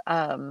there's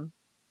a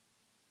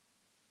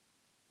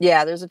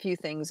few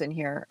things in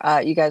here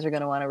you guys are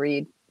going to want to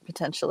read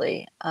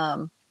potentially.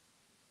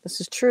 This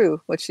is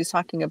true, what she's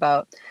talking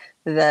about,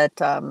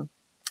 that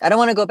I don't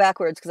want to go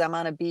backwards because I'm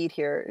on a beat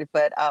here,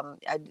 but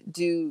I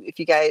do, if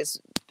you guys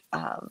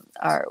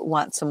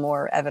want some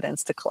more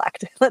evidence to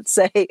collect, let's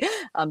say,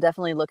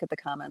 definitely look at the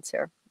comments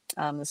here.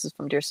 This is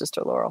from Dear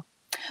Sister Laurel.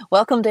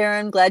 Welcome,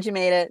 Darren. Glad you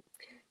made it.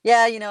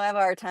 Yeah, I have a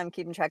hard time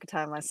keeping track of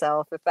time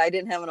myself. If I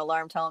didn't have an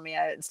alarm telling me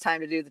it's time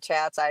to do the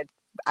chats, I'd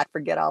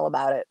forget all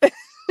about it,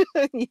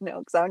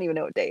 because I don't even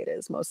know what day it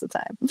is most of the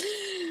time.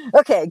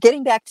 Okay,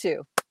 getting back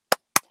to,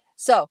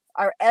 so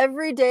our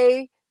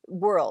everyday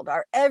world,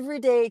 our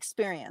everyday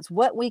experience,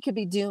 what we could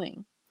be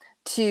doing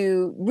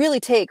to really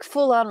take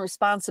full-on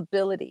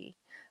responsibility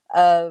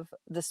of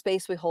the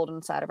space we hold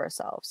inside of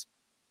ourselves.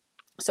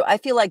 So I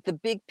feel like the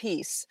big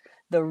piece,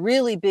 the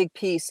really big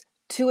piece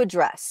to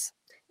address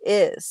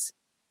is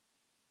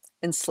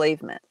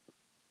enslavement.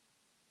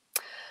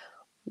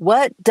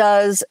 What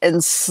does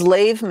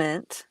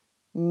enslavement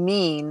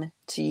mean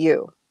to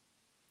you?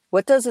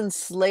 What does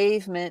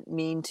enslavement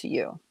mean to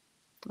you?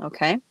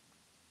 Okay.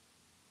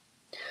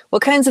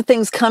 What kinds of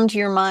things come to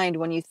your mind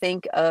when you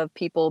think of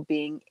people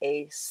being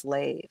a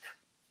slave?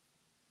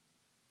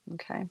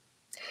 Okay.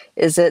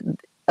 Is it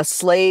a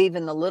slave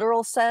in the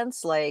literal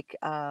sense, like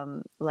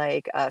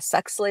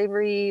sex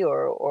slavery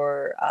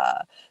or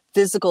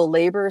physical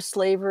labor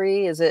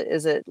slavery? Is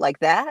it like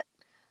that?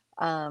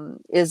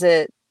 Is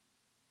it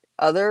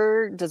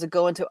other? Does it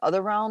go into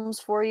other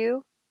realms for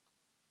you?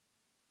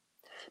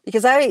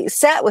 Because I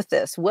sat with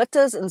this. What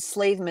does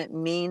enslavement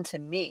mean to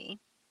me?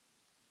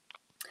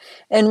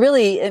 And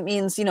really, it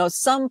means,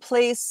 some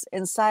place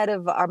inside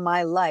of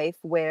my life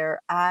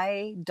where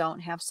I don't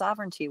have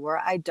sovereignty, where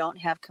I don't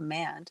have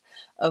command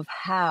of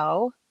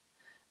how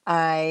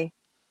I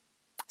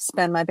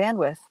spend my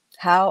bandwidth,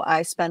 how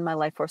I spend my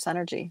life force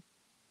energy.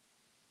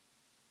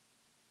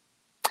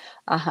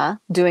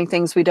 Doing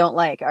things we don't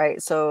like. All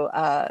right. So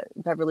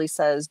Beverly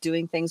says,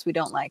 doing things we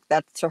don't like.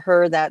 That's to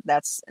her,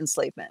 that's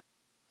enslavement.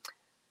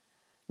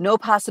 No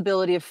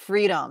possibility of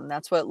freedom.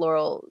 That's what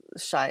Laurel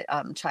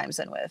chimes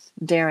in with.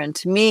 Darren,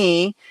 to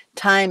me,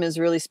 time is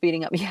really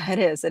speeding up. Yeah, it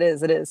is. It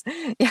is. It is.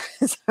 Yeah.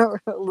 So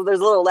there's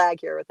a little lag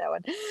here with that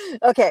one.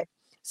 Okay.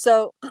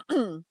 So,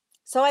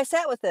 so I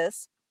sat with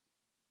this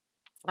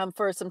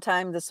for some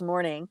time this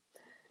morning,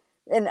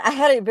 and I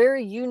had a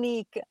very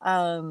unique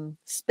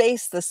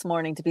space this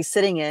morning to be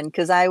sitting in,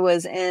 because I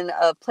was in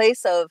a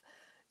place of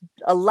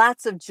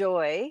lots of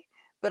joy,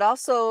 but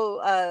also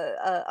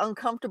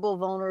uncomfortable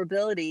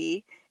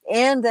vulnerability,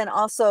 and then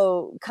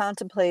also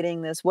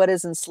contemplating this: what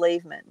does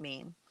enslavement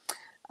mean?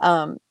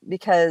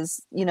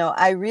 Because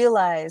I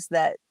realize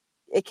that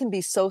it can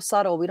be so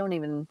subtle, we don't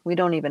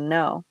even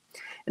know.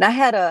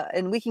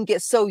 And we can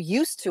get so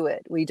used to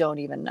it, we don't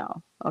even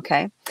know.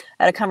 Okay.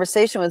 I had a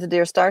conversation with a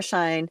dear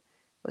Starshine,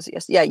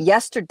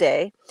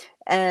 yesterday.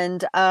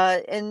 And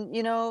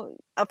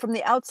from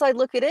the outside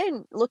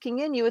looking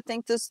in, you would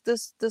think this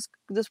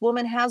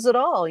woman has it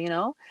all,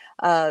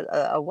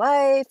 a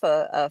wife,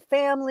 a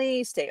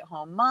family,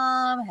 stay-at-home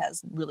mom,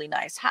 has really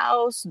nice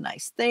house,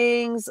 nice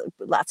things,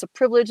 lots of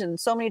privilege in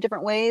so many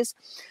different ways.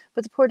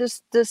 But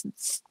this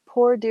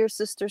poor dear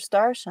sister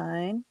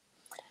Starshine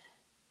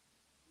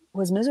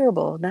was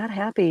miserable, not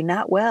happy,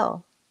 not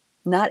well,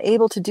 not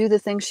able to do the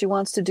things she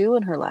wants to do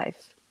in her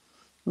life.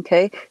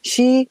 Okay.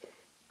 She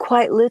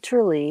quite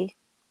literally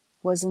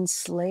was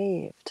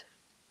enslaved,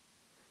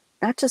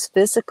 not just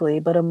physically,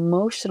 but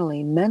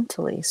emotionally,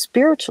 mentally,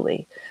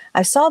 spiritually.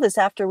 I saw this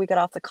after we got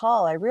off the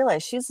call. I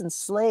realized she's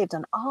enslaved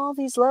on all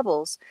these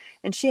levels,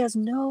 and she has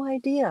no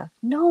idea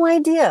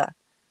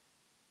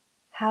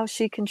how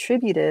she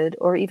contributed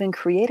or even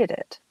created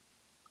it.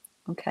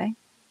 Okay.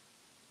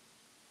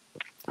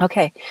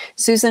 Okay.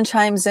 Susan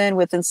chimes in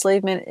with,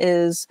 enslavement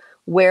is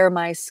where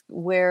my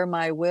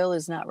will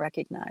is not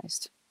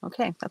recognized.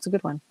 Okay, that's a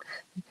good one.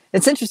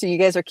 It's interesting. You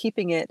guys are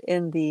keeping it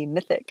in the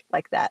mythic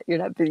like that. You're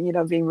not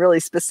being really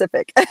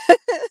specific.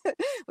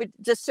 Which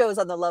just shows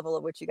on the level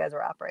of which you guys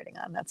are operating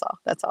on. That's all.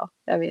 That's all.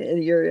 I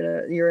mean,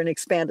 you're an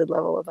expanded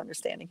level of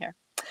understanding here.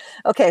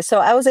 Okay, so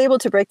I was able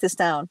to break this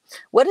down.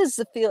 What is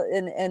the feel?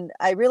 And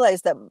I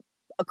realized that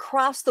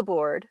across the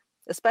board,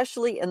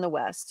 especially in the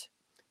West,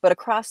 but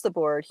across the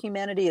board,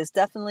 humanity is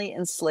definitely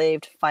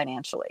enslaved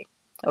financially.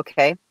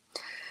 Okay,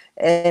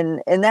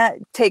 and that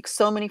takes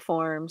so many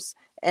forms.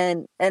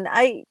 And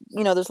I,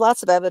 there's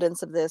lots of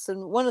evidence of this.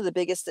 And one of the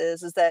biggest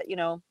is that,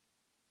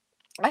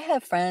 I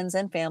have friends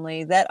and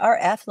family that are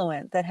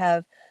affluent, that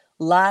have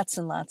lots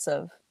and lots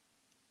of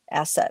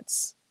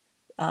assets,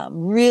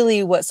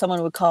 really what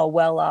someone would call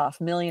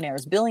well-off,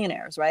 millionaires,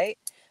 billionaires, right?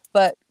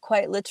 But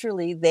quite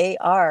literally, they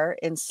are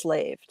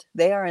enslaved.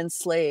 They are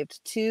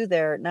enslaved to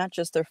not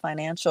just their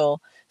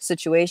financial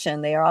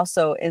situation, they are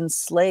also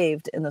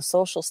enslaved in the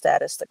social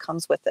status that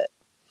comes with it.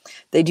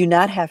 They do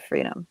not have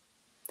freedom.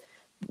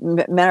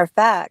 Matter of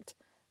fact,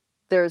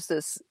 there's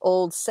this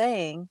old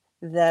saying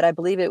that I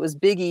believe it was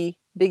Biggie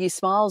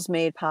Smalls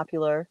made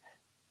popular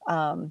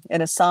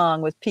in a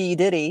song with P.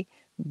 Diddy: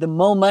 the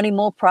more money,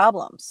 more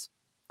problems.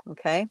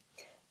 Okay.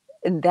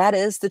 And that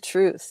is the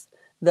truth.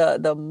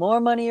 The more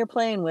money you're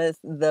playing with,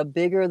 the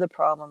bigger the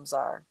problems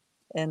are.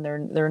 And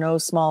they're no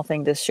small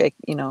thing to shake,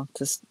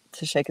 to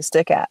shake a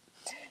stick at.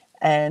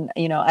 And,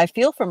 I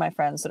feel for my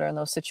friends that are in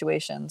those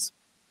situations.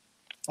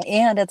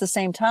 And at the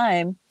same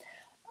time,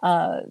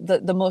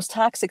 the most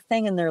toxic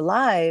thing in their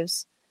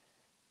lives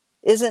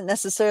isn't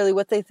necessarily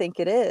what they think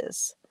it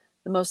is.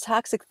 The most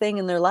toxic thing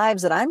in their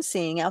lives that I'm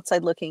seeing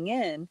outside looking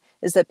in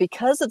is that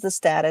because of the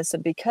status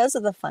and because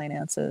of the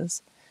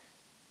finances,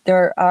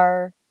 there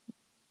are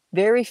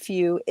very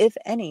few, if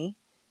any,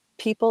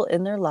 people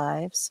in their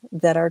lives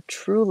that are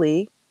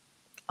truly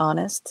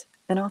honest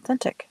and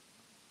authentic.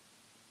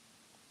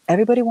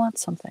 Everybody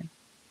wants something,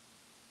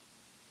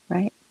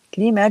 right?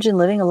 Can you imagine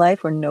living a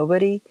life where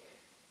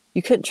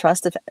you couldn't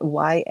trust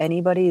why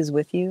anybody is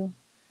with you,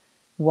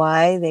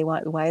 why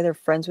they're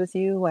friends with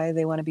you, why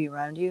they want to be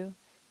around you?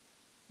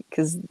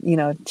 Because,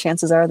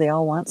 chances are they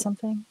all want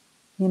something,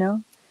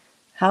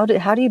 How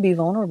do you be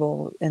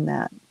vulnerable in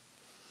that?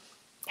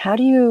 How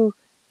do you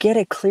get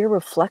a clear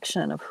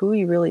reflection of who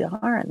you really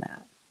are in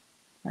that,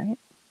 right?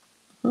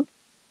 Mm-hmm.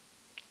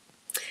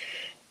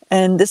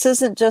 And this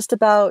isn't just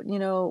about,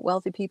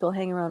 wealthy people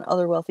hanging around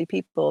other wealthy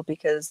people,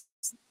 because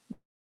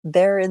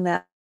they're in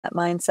that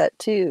mindset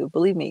too.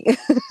 Believe me,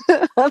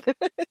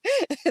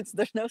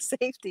 there's no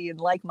safety in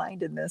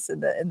like-mindedness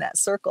in that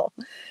circle.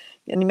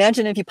 And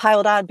imagine if you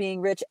piled on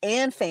being rich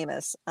and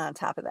famous on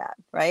top of that,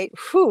 right?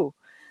 Whew,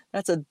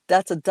 that's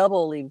a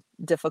doubly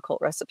difficult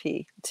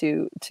recipe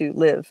to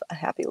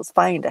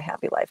find a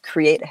happy life,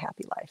 create a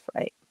happy life,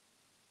 right?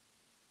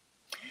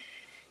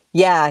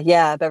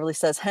 Yeah. Beverly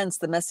says, hence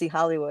the messy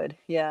Hollywood.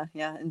 Yeah,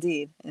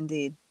 indeed.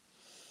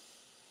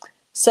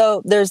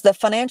 So there's the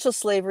financial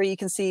slavery. You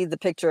can see the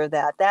picture of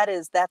that.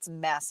 That's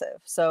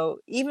massive. So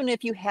even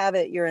if you have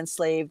it, you're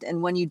enslaved.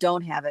 And when you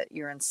don't have it,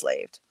 you're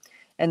enslaved.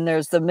 And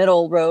there's the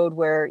middle road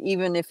where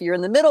even if you're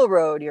in the middle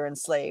road, you're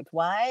enslaved.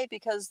 Why?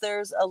 Because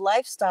there's a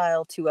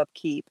lifestyle to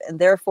upkeep, and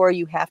therefore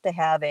you have to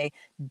have a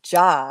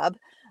job.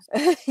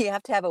 You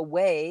have to have a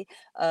way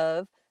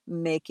of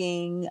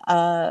making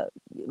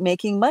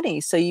making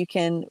money so you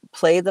can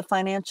play the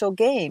financial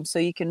game, so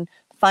you can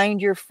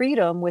find your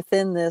freedom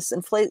within this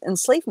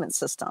enslavement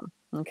system.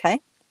 Okay,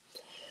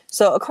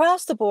 so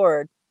across the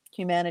board,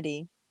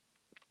 humanity,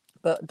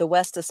 but the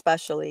West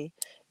especially,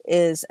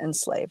 is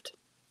enslaved.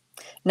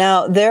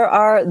 Now, there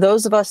are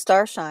those of us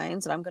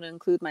starshines, and I'm going to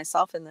include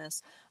myself in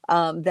this,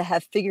 that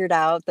have figured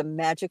out the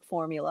magic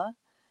formula.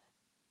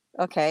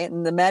 Okay,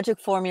 and the magic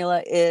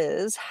formula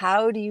is,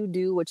 how do you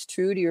do what's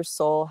true to your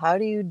soul? How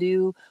do you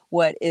do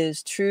what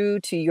is true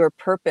to your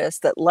purpose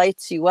that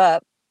lights you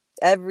up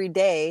every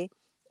day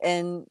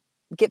and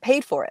get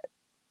paid for it,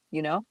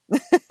 you know?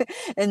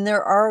 And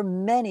there are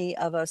many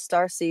of us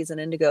starseeds and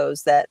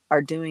indigos that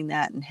are doing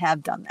that and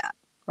have done that,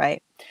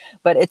 right?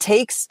 But it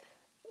takes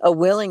a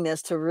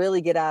willingness to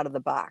really get out of the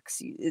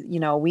box.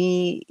 You know,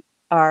 we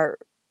are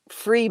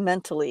free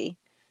mentally,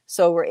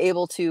 so we're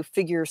able to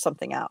figure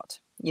something out,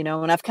 you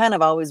know, and I've kind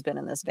of always been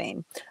in this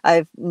vein.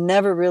 I've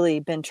never really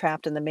been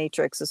trapped in the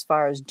matrix as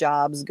far as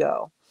jobs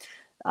go.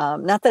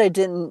 Not that I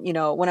didn't, you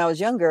know, when I was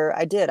younger,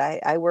 I did.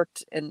 I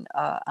worked in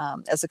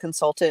as a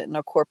consultant in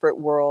a corporate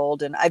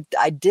world, and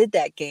I did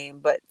that game.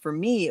 But for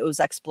me, it was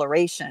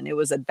exploration. It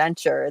was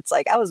adventure. It's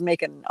like I was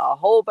making a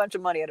whole bunch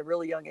of money at a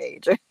really young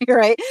age,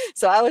 right?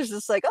 So I was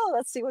just like, oh,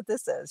 let's see what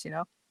this is, you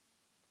know.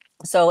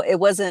 So I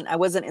wasn't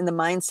in the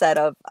mindset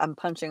of I'm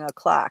punching a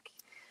clock.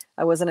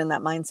 I wasn't in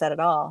that mindset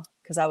at all,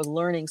 because I was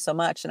learning so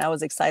much, and I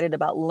was excited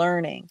about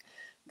learning,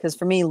 because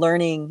for me,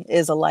 learning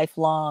is a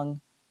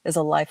lifelong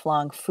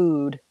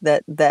food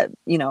that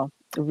you know,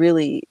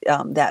 really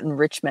that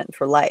enrichment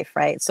for life,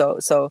 right?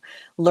 So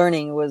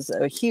learning was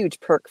a huge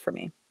perk for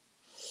me.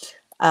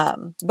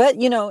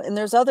 But you know, and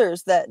there's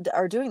others that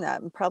are doing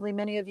that, and probably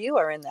many of you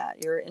are in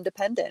that. You're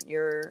independent.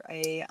 You're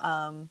a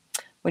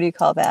what do you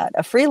call that?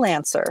 A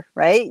freelancer,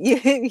 right?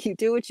 You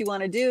do what you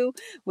want to do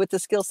with the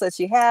skill sets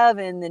you have,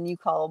 and then you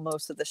call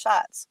most of the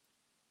shots,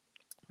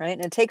 right?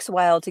 And it takes a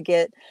while to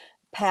get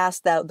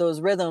past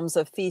those rhythms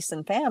of feast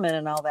and famine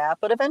and all that,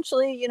 but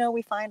eventually, you know,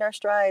 we find our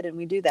stride and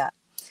we do that.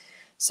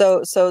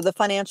 So the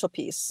financial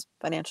piece,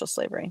 financial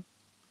slavery.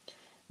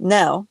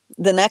 Now,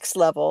 the next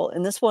level,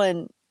 and this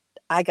one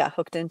I got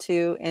hooked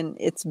into, and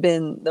it's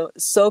been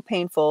so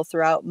painful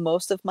throughout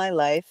most of my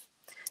life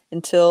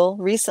until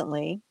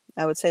recently.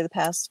 I would say the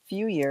past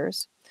few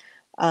years,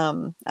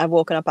 I've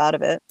woken up out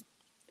of it.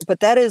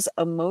 But that is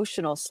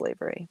emotional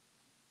slavery.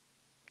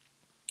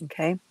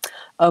 Okay,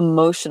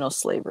 emotional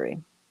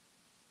slavery.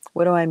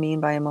 What do I mean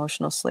by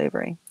emotional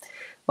slavery?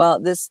 Well,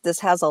 this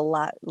has a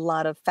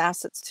lot of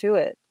facets to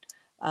it.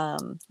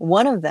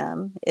 One of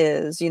them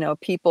is, you know,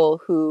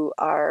 people who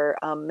are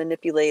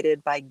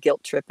manipulated by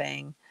guilt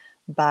tripping,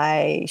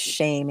 by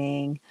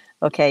shaming.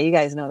 Okay, you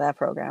guys know that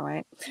program,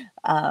 right?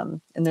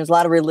 And there's a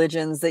lot of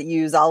religions that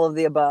use all of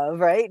the above,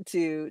 right,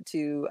 to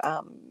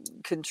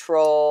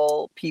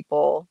control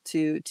people,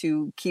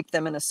 to keep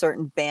them in a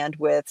certain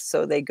bandwidth,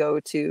 so they go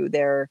to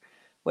their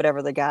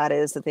whatever the God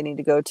is that they need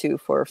to go to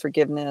for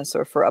forgiveness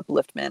or for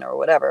upliftment or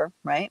whatever,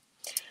 right?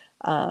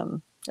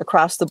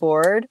 Across the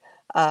board,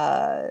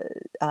 uh,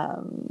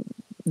 um,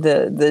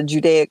 the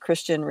Judaic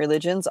Christian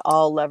religions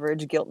all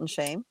leverage guilt and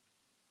shame,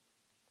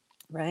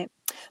 right?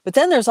 But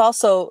then there's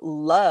also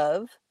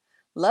love.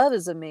 Love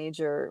is a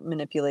major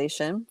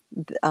manipulation.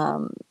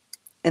 Um,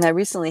 and I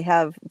recently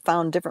have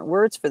found different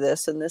words for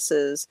this, and this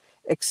is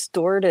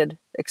extortion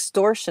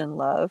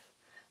love.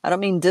 I don't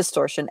mean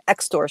distortion,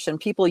 extortion.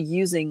 People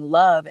using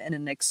love in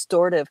an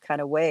extortive kind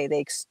of way.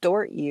 They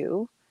extort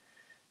you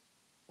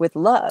with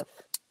love.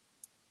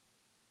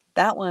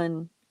 That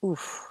one,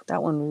 oof,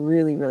 that one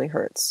really, really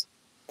hurts,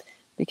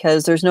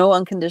 because there's no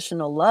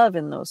unconditional love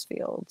in those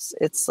fields.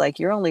 It's like,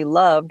 you're only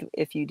loved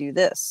if you do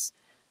this.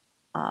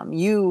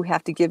 You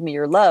have to give me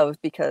your love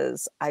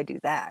because I do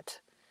that,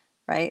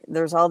 right?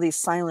 There's all these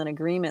silent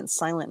agreements,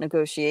 silent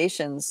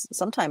negotiations,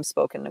 sometimes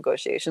spoken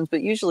negotiations,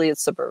 but usually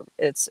it's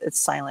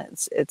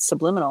silent, it's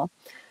subliminal,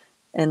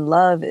 and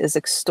love is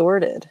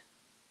extorted.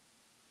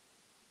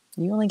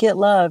 You only get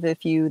love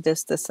if you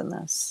this, and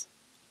this.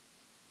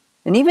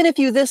 And even if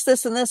you this,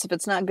 and this, if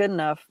it's not good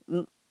enough,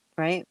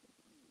 right?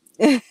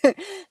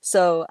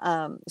 So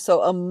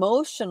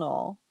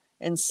emotional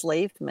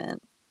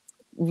enslavement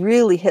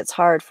really hits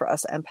hard for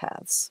us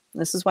empaths.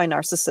 This is why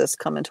narcissists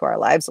come into our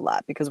lives a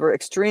lot, because we're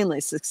extremely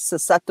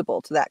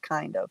susceptible to that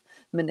kind of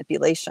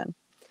manipulation.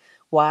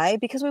 Why?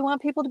 Because we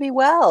want people to be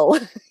well.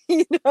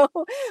 You know,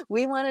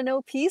 we want to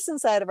know peace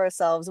inside of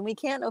ourselves, and we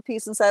can't know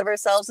peace inside of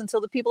ourselves until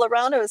the people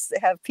around us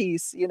have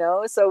peace, you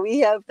know? So we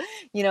have,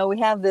 you know, we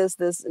have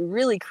this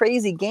really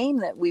crazy game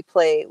that we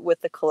play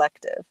with the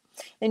collective.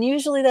 And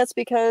usually that's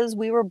because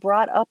we were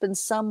brought up in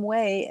some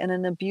way in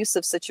an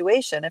abusive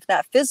situation, if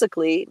not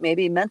physically,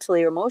 maybe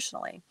mentally or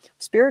emotionally,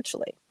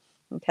 spiritually.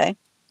 Okay.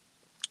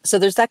 So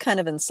there's that kind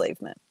of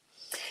enslavement.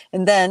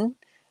 And then,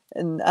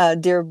 and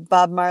dear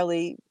Bob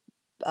Marley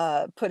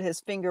put his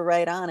finger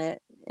right on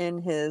it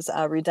in his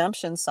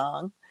redemption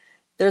song.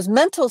 There's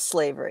mental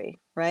slavery,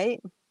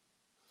 right?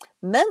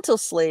 Mental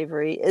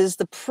slavery is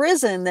the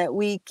prison that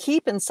we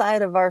keep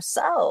inside of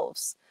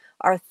ourselves.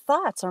 Our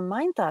thoughts, our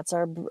mind thoughts,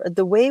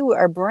 the way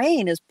our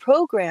brain is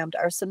programmed,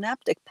 our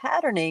synaptic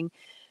patterning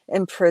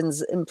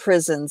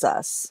imprisons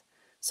us.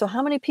 So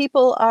how many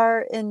people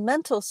are in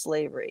mental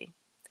slavery?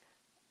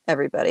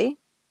 Everybody.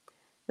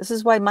 This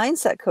is why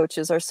mindset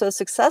coaches are so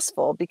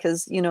successful,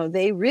 because,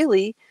 they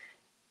really,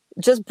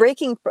 just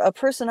breaking a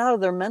person out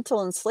of their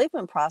mental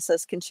enslavement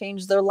process can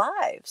change their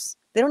lives.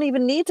 They don't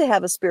even need to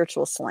have a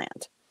spiritual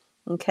slant.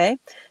 Okay,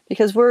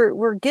 because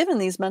we're given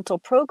these mental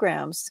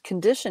programs,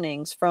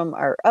 conditionings from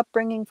our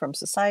upbringing, from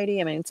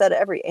society. I mean, it's at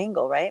every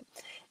angle, right?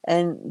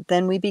 And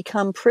then we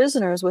become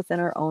prisoners within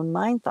our own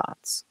mind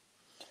thoughts.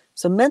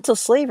 So mental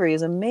slavery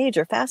is a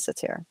major facet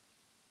here.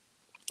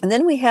 And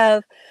then we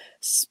have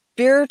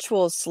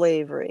spiritual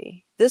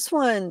slavery. This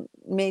one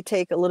may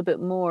take a little bit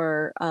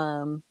more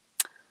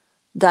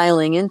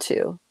dialing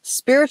into.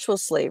 Spiritual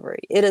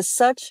slavery. It is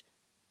such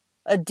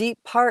a deep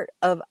part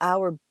of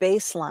our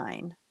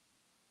baseline.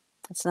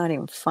 It's not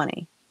even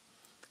funny.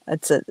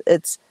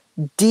 It's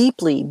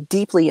deeply,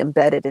 deeply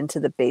embedded into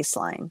the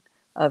baseline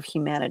of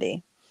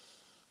humanity.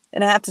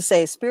 And I have to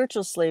say,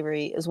 spiritual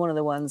slavery is one of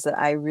the ones that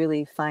I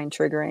really find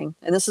triggering.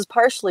 And this is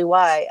partially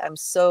why I'm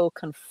so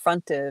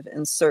confrontive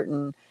in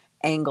certain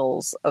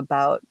angles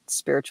about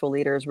spiritual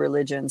leaders,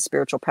 religion,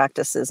 spiritual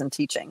practices, and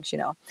teachings.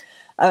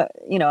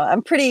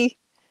 I'm pretty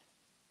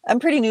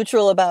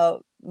neutral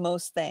about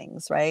most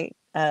things, right?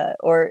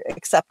 Or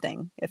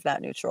accepting, if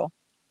not neutral.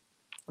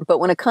 But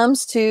when it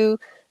comes to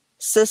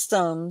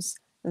systems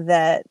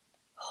that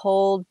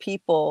hold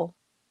people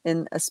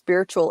in a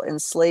spiritual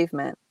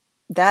enslavement,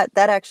 that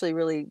actually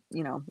really,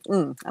 I'm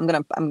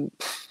gonna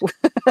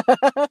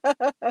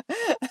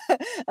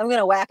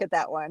whack at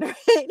that one,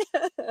 right?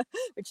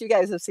 Which you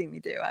guys have seen me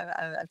do.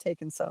 I've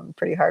taken some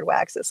pretty hard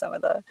whacks at some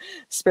of the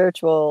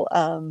spiritual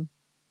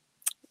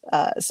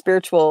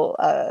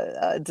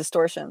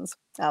distortions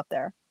out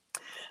there.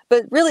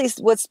 But really,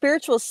 what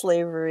spiritual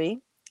slavery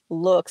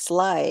looks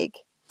like,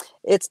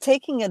 it's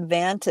taking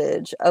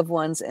advantage of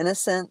one's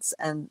innocence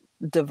and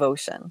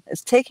devotion.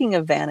 It's taking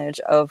advantage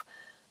of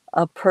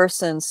a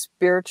person's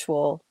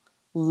spiritual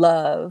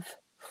love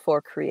for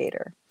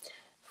Creator.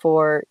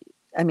 You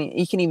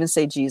can even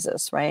say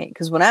Jesus, right?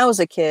 Because when I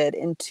was a kid,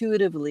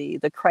 intuitively,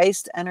 the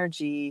Christ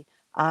energy,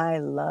 I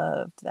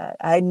loved that.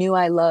 I knew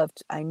I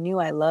loved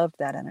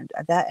that energy.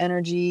 That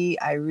energy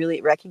I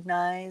really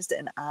recognized,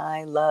 and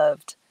I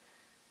loved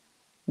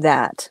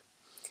that.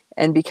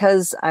 And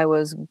because I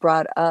was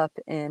brought up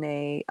in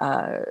a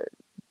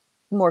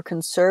more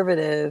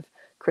conservative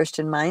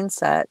Christian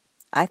mindset,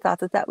 I thought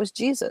that was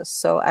Jesus.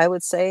 So I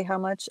would say how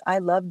much I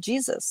love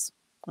Jesus,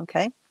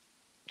 okay?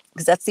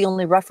 Because that's the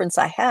only reference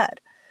I had.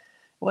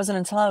 It wasn't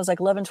until I was like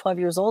 11, 12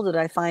 years old that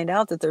I find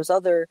out that there's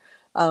other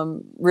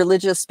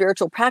religious,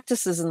 spiritual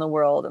practices in the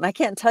world. And I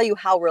can't tell you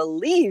how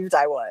relieved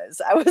I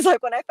was. I was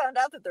like, when I found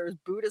out that there was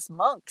Buddhist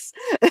monks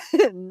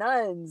and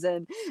nuns,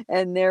 and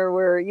there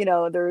were,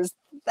 there's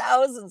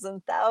thousands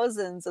and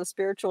thousands of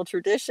spiritual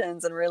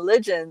traditions and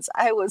religions,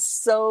 I was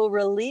so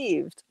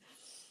relieved.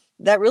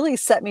 That really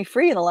set me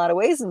free in a lot of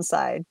ways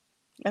inside.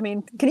 I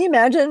mean, can you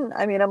imagine?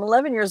 I mean, I'm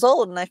 11 years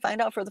old and I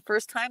find out for the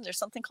first time there's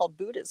something called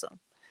Buddhism.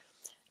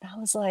 I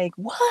was like,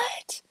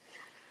 what?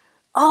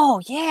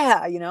 Oh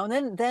yeah,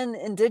 and then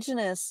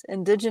indigenous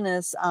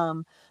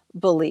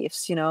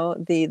beliefs,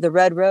 the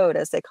red road,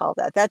 as they call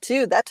that. That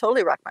too, that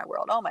totally rocked my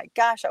world. Oh my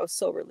gosh, I was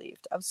so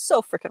relieved. I was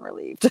so freaking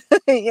relieved,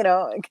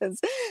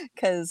 because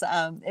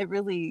it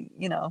really,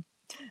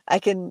 I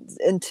can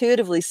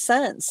intuitively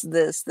sense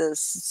this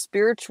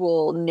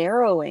spiritual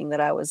narrowing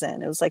that I was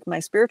in. It was like my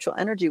spiritual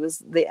energy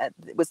was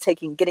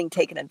getting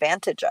taken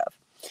advantage of.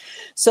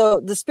 So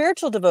the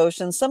spiritual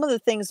devotion, some of the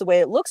things, the way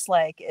it looks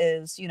like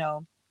is,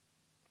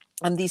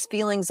 these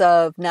feelings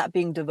of not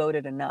being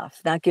devoted enough,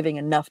 not giving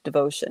enough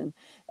devotion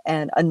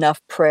and enough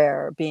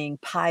prayer, being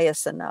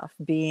pious enough,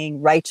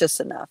 being righteous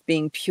enough,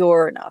 being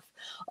pure enough.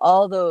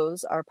 All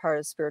those are part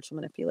of spiritual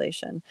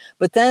manipulation.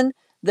 But then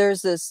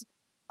there's this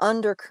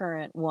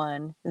undercurrent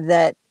one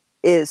that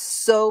is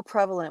so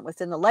prevalent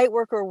within the light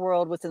worker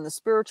world, within the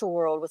spiritual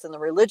world, within the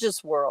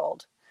religious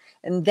world.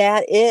 And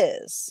that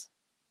is,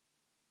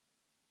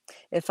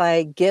 if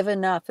I give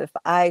enough, if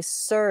I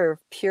serve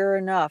pure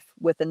enough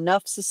with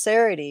enough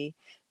sincerity,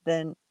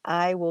 then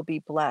I will be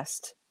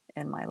blessed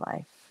in my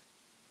life.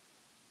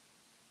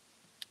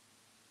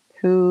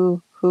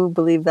 Who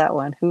believed that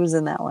one? Who's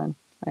in that one,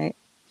 right?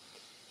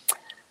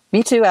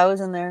 Me too, I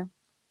was in there.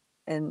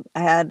 And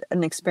I had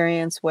an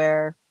experience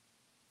where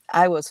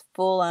I was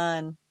full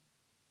on,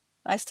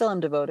 I still am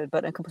devoted,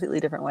 but in a completely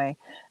different way.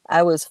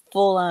 I was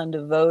full on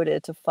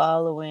devoted to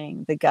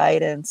following the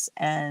guidance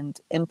and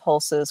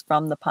impulses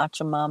from the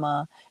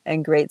Pachamama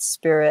and Great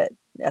Spirit.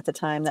 At the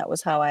time, that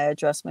was how I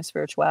addressed my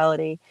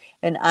spirituality.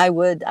 And I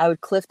would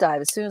cliff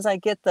dive. As soon as I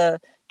get the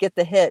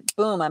hit,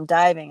 boom, I'm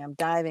diving. And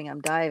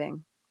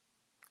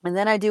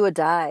then I do a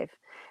dive.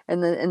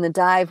 And the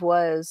dive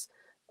was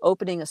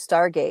opening a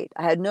Stargate.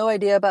 I had no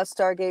idea about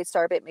Stargate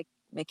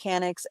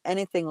mechanics,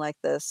 anything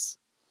like this.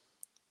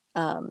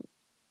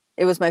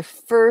 It was my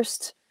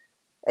first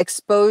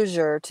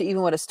exposure to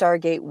even what a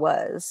Stargate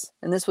was.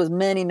 And this was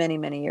many, many,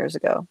 many years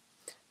ago,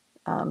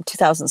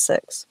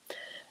 2006.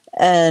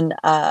 And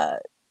I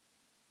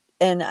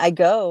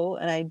go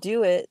and I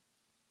do it,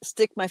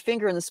 stick my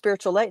finger in the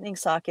spiritual lightning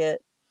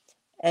socket,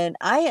 and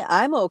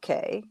I'm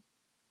okay.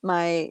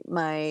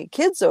 My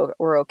kids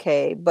were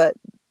okay, but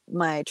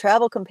my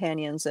travel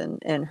companions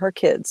and her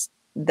kids,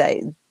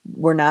 they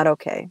were not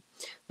okay.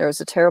 There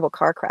was a terrible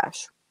car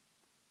crash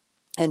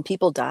and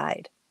people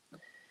died,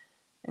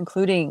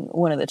 including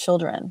one of the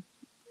children.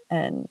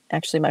 And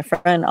actually my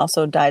friend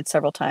also died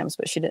several times,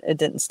 but it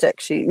didn't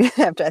stick. She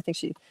after, I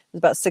think it was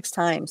about 6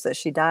 times that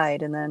she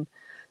died, and then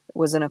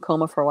was in a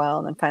coma for a while,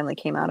 and then finally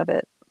came out of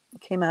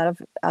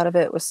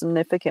it with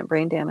significant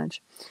brain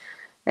damage.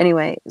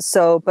 Anyway,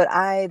 so but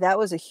that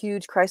was a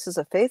huge crisis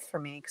of faith for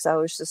me, because I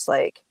was just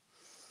like,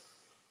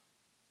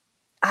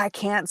 I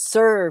can't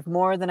serve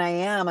more than I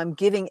am. I'm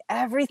giving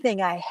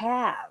everything I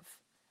have.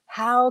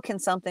 How can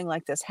something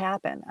like this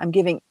happen? I'm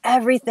giving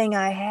everything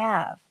I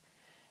have.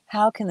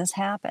 How can this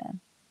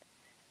happen?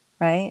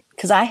 Right?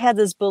 Because I had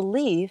this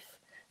belief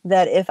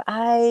that if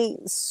I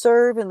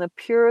serve in the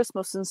purest,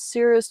 most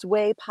sincerest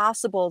way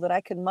possible that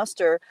I could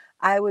muster,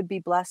 I would be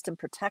blessed and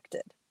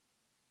protected.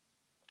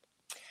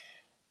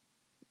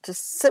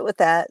 Just sit with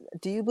that.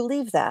 Do you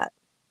believe that?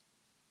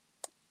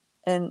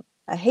 And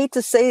I hate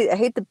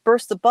to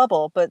burst the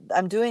bubble, but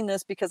I'm doing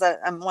this because I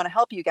want to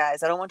help you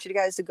guys. I don't want you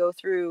guys to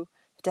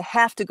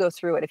have to go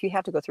through it. If you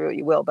have to go through it,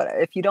 you will. But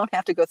if you don't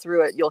have to go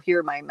through it, you'll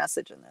hear my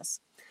message in this.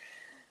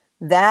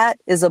 That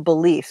is a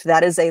belief.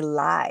 That is a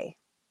lie.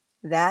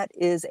 That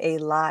is a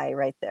lie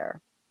right there.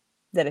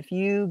 That if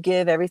you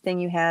give everything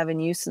you have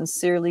and you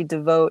sincerely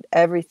devote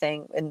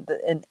everything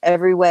in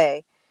every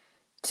way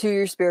to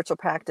your spiritual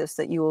practice,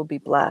 that you will be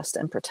blessed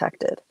and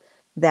protected.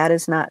 That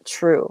is not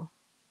true.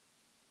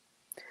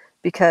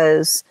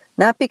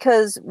 Not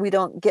because we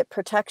don't get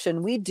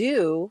protection, we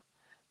do,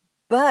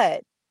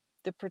 but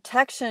the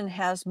protection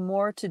has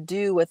more to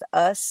do with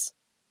us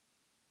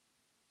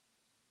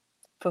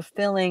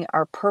fulfilling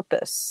our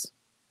purpose,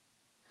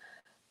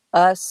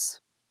 us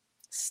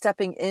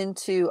stepping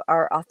into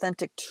our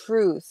authentic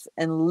truth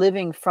and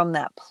living from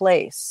that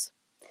place.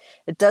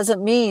 It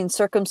doesn't mean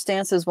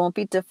circumstances won't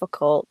be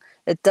difficult.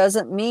 It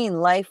doesn't mean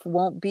life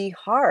won't be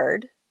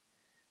hard.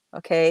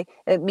 Okay?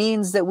 It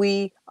means that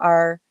we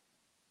are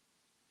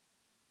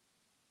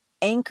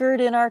anchored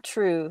in our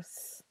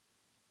truth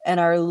and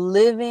are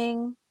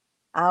living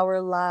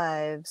our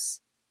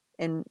lives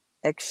in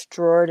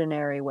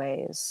extraordinary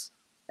ways.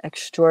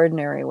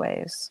 Extraordinary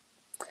ways.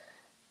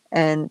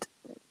 And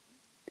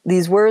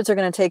these words are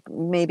going to take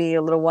maybe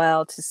a little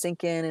while to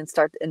sink in and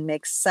start and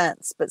make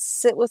sense, but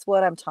sit with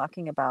what I'm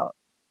talking about.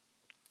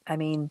 I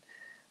mean,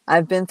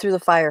 I've been through the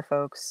fire,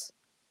 folks,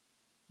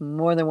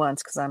 more than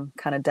once, because I'm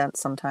kind of dense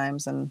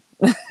sometimes, and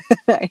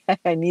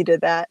I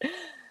needed that.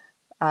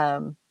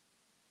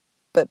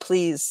 But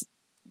please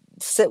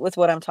sit with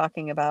what I'm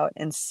talking about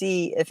and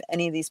see if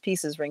any of these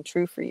pieces ring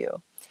true for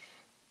you.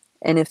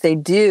 And if they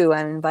do,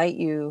 I invite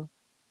you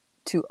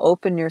to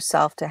open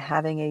yourself to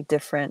having a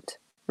different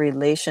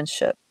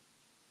relationship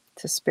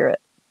to spirit.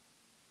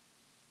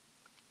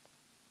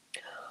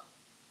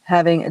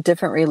 Having a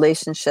different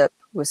relationship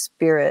with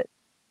spirit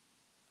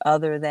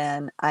other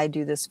than I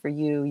do this for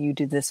you, you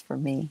do this for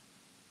me.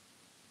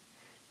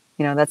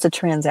 You know, that's a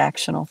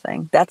transactional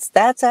thing.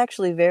 That's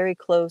actually very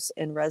close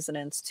in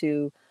resonance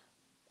to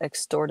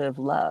extortive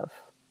love.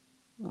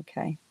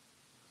 Okay.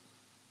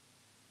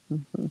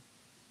 Mm-hmm.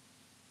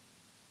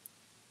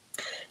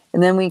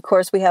 And then of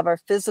course, we have our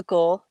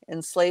physical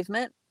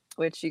enslavement,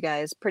 which you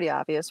guys, pretty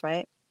obvious,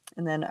 right?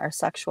 And then our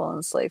sexual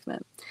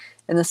enslavement.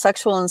 And the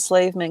sexual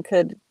enslavement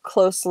could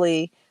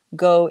closely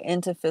go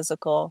into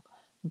physical,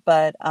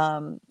 but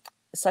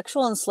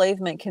sexual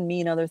enslavement can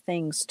mean other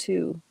things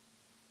too.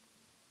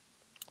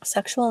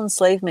 Sexual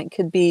enslavement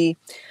could be,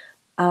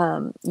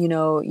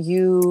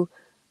 you,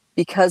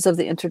 because of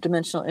the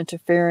interdimensional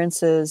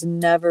interferences,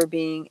 never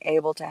being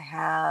able to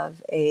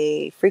have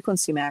a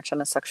frequency match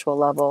on a sexual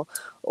level,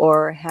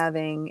 or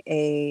having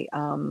a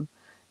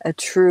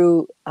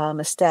true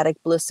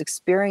ecstatic bliss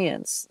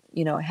experience.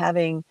 You know,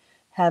 getting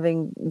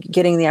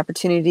the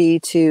opportunity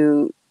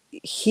to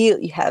heal,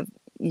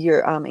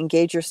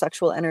 engage your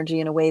sexual energy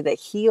in a way that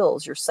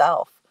heals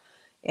yourself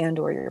and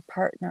or your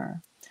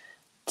partner.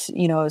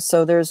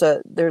 So there's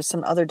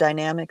some other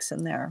dynamics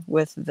in there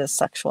with the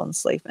sexual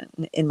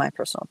enslavement, in my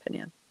personal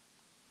opinion.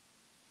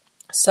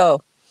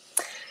 So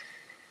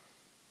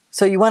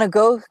you want to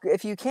go,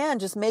 if you can,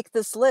 just make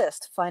this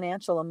list: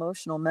 financial,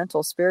 emotional,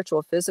 mental,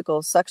 spiritual,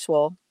 physical,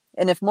 sexual.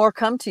 And if more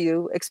come to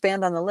you,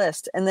 expand on the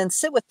list, and then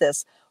sit with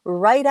this.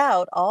 Write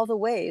out all the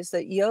ways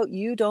that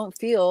you don't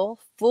feel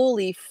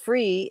fully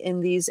free in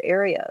these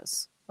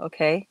areas.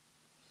 Okay?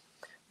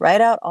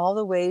 Write out all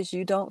the ways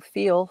you don't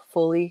feel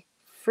fully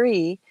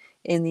free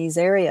in these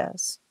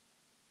areas.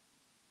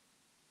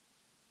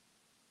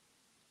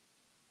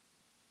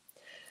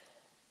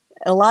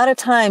 A lot of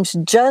times,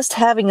 just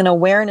having an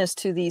awareness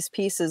to these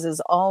pieces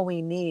is all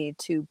we need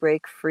to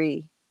break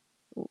free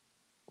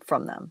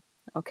from them.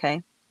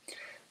 Okay.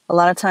 A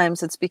lot of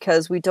times it's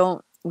because we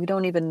don't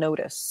even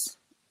notice.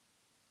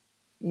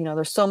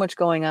 There's so much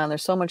going on.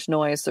 There's so much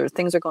noise.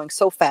 Things are going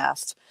so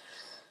fast.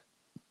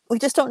 We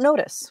just don't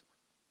notice.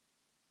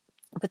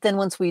 But then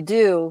once we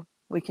do,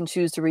 we can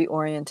choose to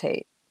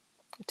reorientate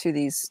to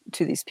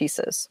these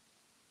pieces.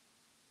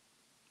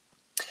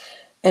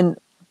 And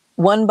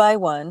one by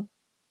one,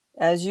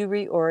 as you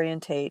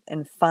reorientate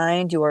and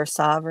find your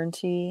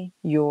sovereignty,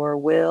 your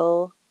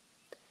will,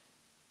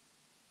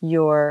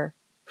 your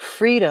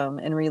freedom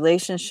in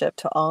relationship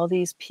to all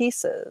these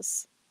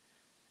pieces,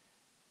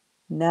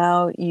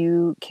 now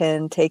you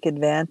can take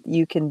advantage,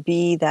 you can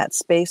be that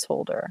space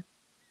holder,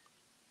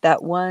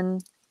 that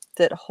one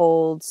that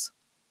holds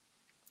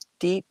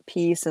deep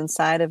peace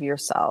inside of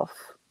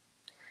yourself.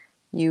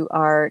 You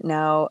are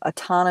now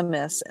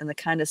autonomous in the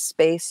kind of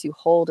space you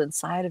hold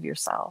inside of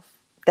yourself,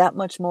 that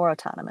much more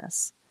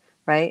autonomous,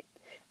 right?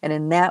 And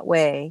in that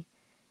way,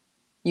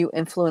 you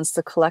influence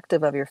the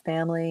collective of your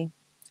family,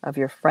 of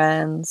your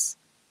friends,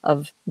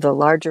 of the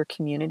larger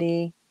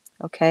community,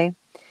 okay?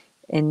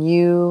 And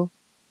you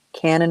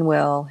can and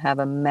will have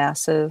a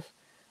massive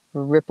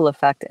ripple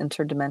effect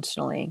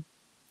interdimensionally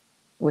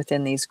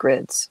within these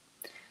grids.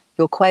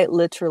 You'll quite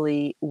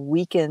literally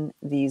weaken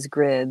these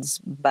grids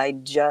by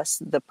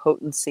just the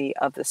potency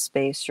of the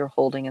space you're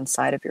holding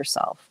inside of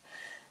yourself.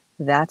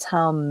 That's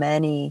how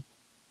many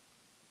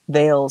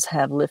veils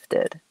have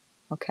lifted,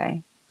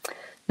 okay?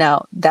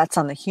 Now, that's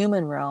on the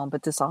human realm,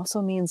 but this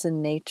also means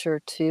in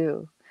nature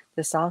too.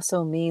 This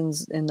also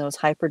means in those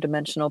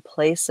hyperdimensional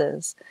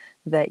places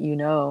that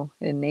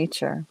in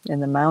nature, in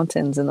the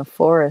mountains, in the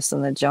forests,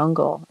 in the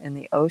jungle, in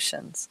the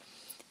oceans,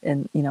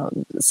 in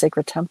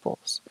sacred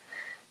temples.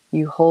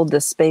 You hold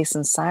this space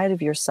inside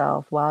of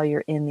yourself while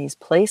you're in these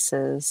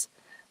places,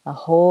 a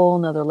whole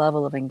nother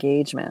level of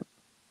engagement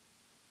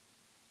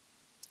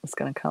is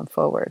going to come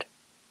forward.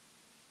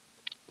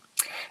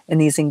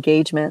 And these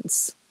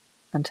engagements,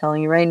 I'm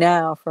telling you right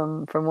now,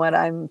 from what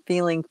I'm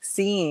feeling,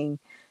 seeing,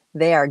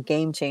 they are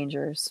game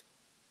changers.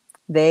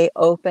 They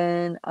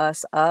open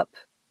us up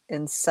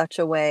in such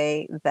a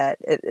way that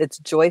it's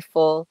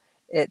joyful,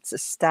 it's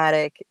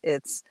ecstatic,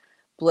 it's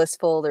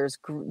blissful. There's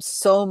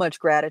so much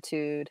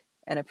gratitude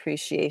and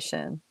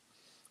appreciation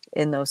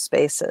in those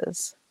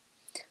spaces.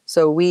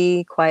 So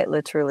we quite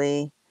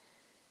literally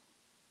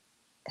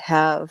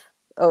have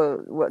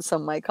what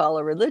some might call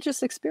a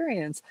religious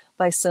experience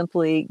by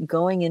simply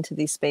going into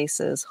these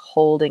spaces,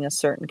 holding a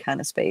certain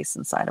kind of space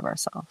inside of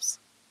ourselves.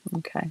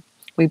 Okay.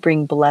 We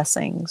bring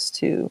blessings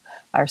to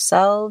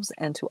ourselves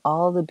and to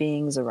all the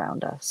beings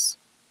around us.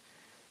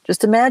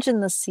 Just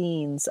imagine the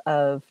scenes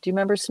of, do you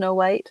remember Snow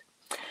White?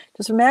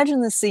 Just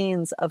imagine the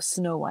scenes of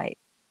Snow White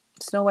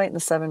and the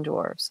Seven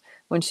Dwarfs,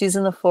 when she's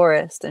in the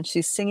forest and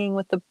she's singing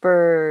with the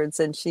birds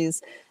and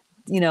she's,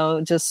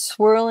 just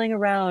swirling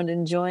around,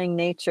 enjoying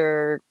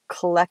nature,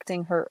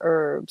 collecting her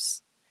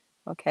herbs.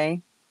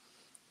 Okay.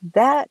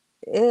 That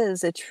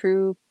is a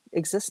true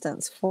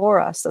existence for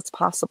us that's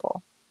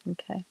possible.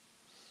 Okay.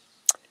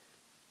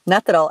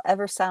 Not that I'll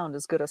ever sound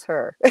as good as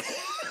her.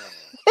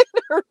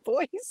 Her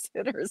voice,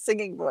 in her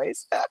singing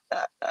voice.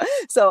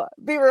 So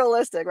be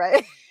realistic,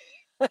 right?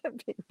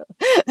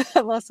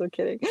 I'm also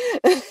kidding.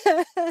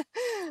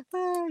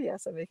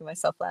 Yes, I'm making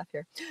myself laugh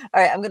here.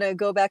 All right, I'm going to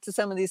go back to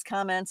some of these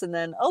comments and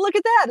then, oh, look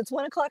at that. It's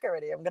 1:00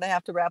 already. I'm going to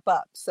have to wrap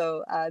up.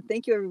 So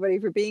thank you, everybody,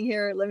 for being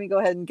here. Let me go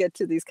ahead and get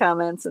to these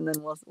comments and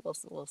then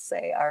we'll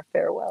say our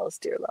farewells,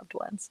 dear loved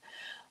ones.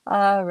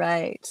 All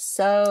right,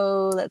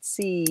 so let's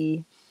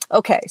see.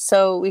 Okay,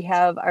 so we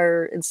have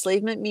our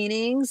enslavement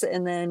meetings,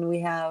 and then we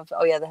have,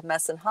 the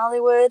mess in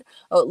Hollywood.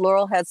 Oh,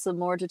 Laurel had some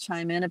more to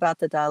chime in about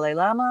the Dalai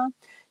Lama.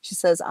 She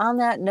says, on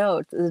that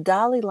note, the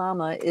Dalai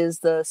Lama is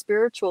the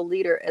spiritual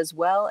leader as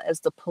well as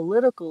the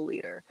political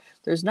leader.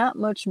 There's not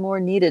much more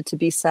needed to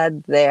be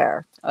said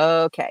there.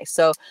 Okay,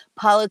 so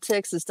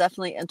politics is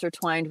definitely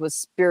intertwined with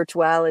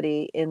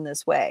spirituality in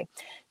this way.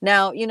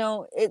 Now,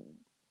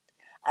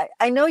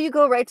 I know you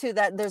go right to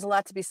that. There's a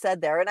lot to be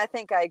said there, and I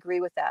think I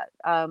agree with that.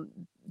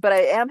 But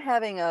I am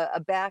having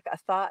a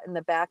thought in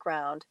the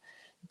background.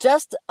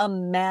 Just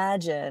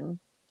imagine,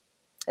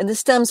 and this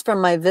stems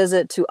from my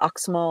visit to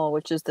Uxmal,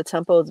 which is the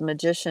temple of the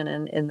magician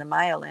in the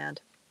Maya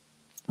land,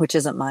 which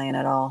isn't Mayan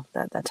at all,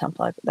 that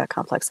temple, that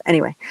complex.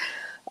 Anyway,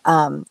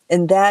 and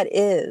that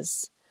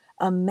is,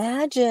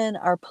 imagine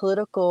our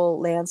political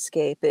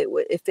landscape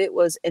if it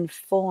was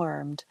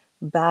informed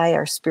by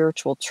our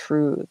spiritual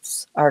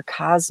truths, our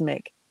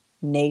cosmic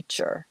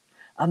nature.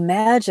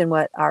 Imagine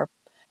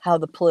how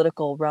the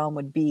political realm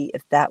would be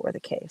if that were the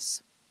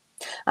case.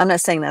 I'm not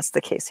saying that's the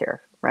case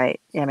here,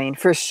 right? I mean,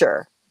 for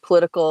sure,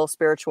 political,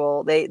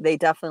 spiritual, they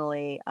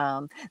definitely,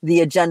 the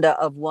agenda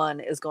of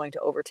one is going to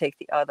overtake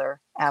the other.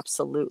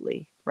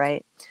 Absolutely,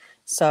 right?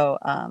 So,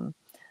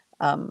 I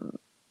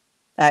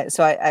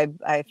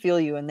feel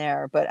you in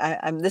there, but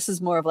this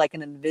is more of like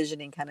an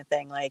envisioning kind of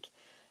thing. Like,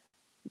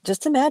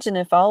 just imagine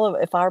if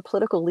our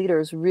political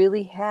leaders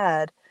really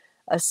had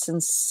a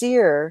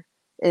sincere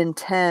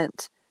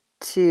intent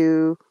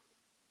to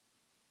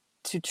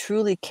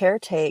truly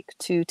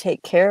to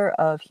take care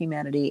of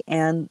humanity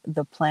and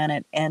the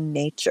planet and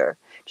nature.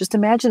 Just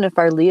imagine if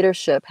our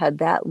leadership had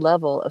that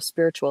level of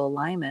spiritual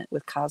alignment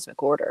with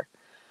cosmic order.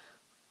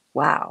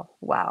 Wow,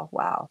 wow,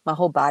 wow. My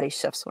whole body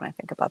shifts when I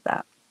think about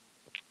that.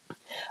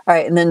 All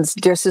right. And then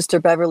dear Sister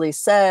Beverly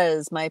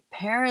says, my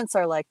parents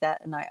are like that,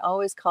 and I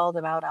always call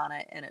them out on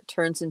it, and it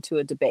turns into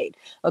a debate.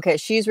 Okay.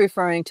 She's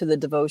referring to the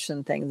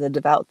devotion thing, the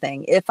devout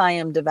thing. If I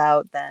am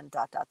devout, then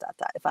dot, dot, dot,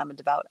 dot. If I'm a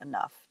devout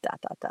enough,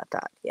 dot, dot, dot,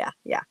 dot. Yeah.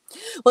 Yeah.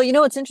 Well, you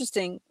know, it's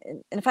interesting.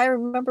 And if I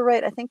remember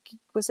right, I think,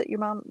 was it your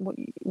mom,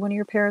 one of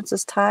your parents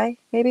is Thai,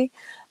 maybe?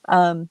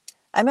 I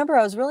remember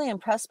I was really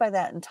impressed by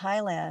that in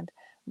Thailand.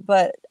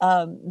 But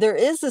there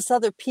is this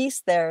other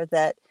piece there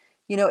that,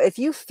 you know, if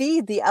you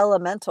feed the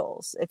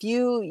elementals, if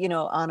you, you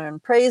know, honor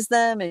and praise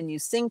them and you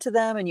sing to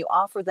them and you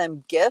offer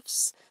them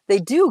gifts, they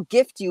do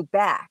gift you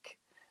back,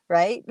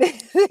 right?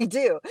 They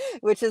do,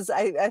 which is,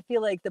 I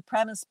feel like the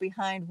premise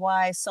behind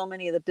why so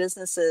many of the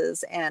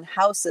businesses and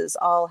houses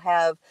all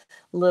have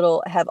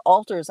have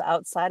altars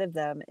outside of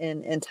them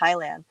in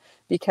Thailand.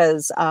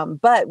 Because,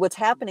 but what's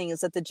happening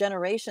is that the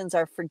generations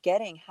are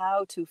forgetting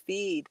how to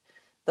feed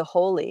the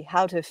holy,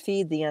 how to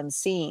feed the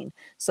unseen.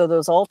 So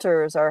those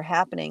altars are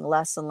happening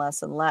less and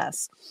less and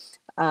less.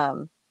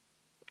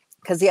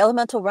 Because the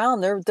elemental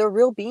realm, they're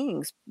real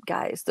beings,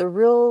 guys. They're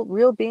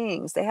real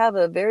beings. They have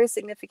a very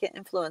significant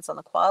influence on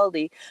the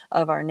quality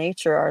of our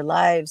nature, our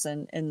lives,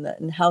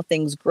 and how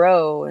things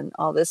grow and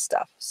all this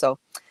stuff. So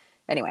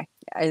anyway,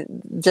 I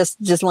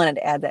just wanted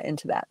to add that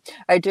into that. All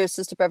right, dear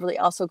Sister Beverly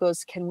also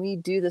goes, can we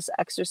do this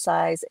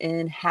exercise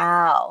in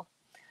HAL?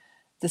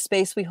 The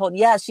space we hold.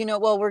 Yes, you know,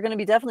 well, we're going to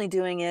be definitely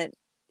doing it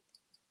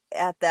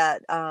at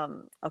that.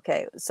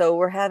 Okay, so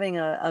we're having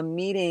a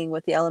meeting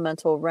with the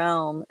elemental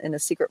realm in a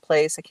secret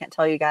place. I can't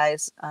tell you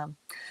guys,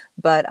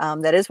 but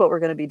that is what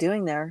we're going to be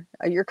doing there.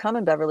 You're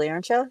coming, Beverly,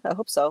 aren't you? I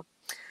hope so.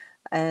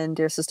 And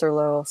dear Sister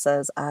Laurel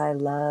says, I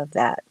love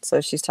that.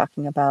 So she's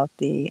talking about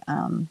the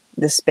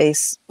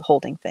space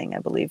holding thing, I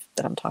believe,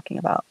 that I'm talking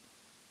about.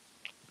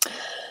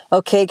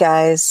 Okay,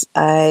 guys,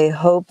 I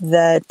hope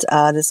that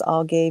this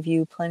all gave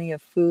you plenty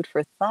of food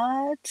for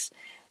thought,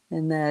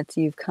 and that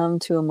you've come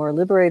to a more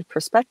liberated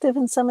perspective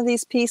in some of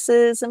these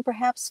pieces, and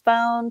perhaps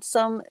found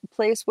some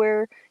place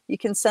where you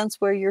can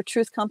sense where your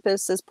truth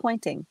compass is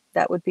pointing.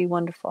 That would be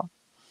wonderful.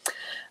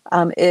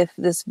 If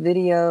this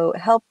video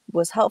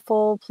was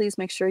helpful, please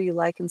make sure you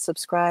like and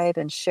subscribe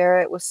and share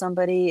it with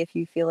somebody if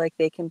you feel like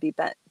they can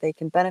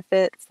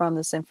benefit from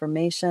this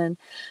information.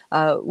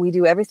 We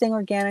do everything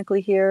organically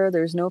here.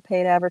 There's no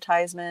paid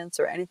advertisements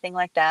or anything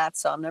like that,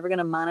 so I'm never going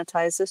to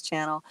monetize this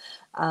channel.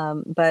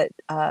 But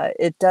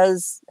it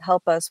does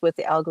help us with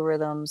the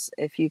algorithms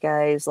if you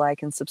guys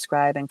like and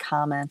subscribe and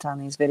comment on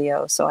these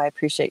videos. So I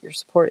appreciate your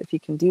support if you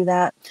can do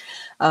that.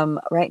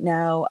 Right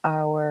now,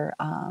 our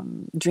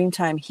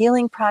Dreamtime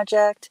Healing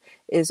Project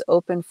is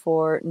open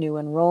for new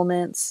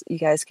enrollments. You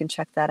guys can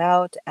check that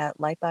out at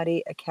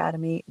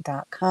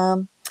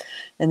lightbodyacademy.com.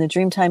 In the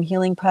Dreamtime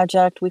Healing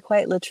Project, we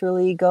quite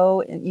literally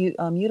go and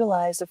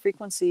utilize the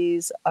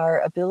frequencies,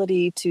 our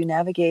ability to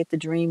navigate the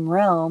dream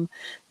realm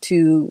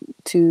to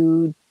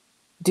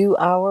do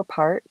our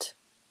part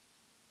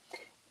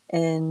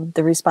in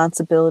the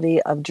responsibility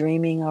of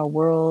dreaming our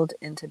world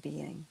into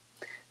being.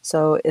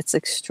 So it's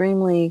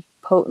extremely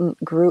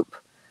potent group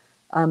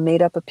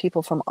made up of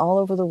people from all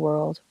over the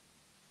world.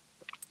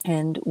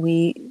 And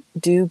we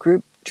do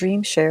group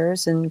dream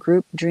shares and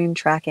group dream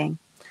tracking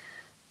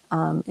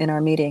in our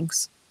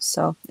meetings.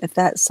 So if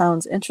that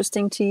sounds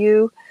interesting to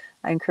you,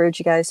 I encourage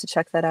you guys to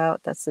check that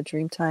out. That's the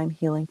Dreamtime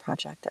Healing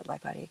Project at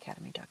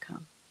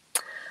lightbodyacademy.com.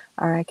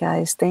 All right,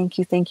 guys. Thank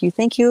you, thank you,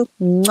 thank you.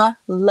 Mwah.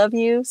 Love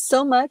you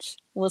so much.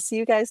 We'll see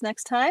you guys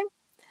next time.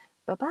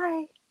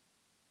 Bye-bye.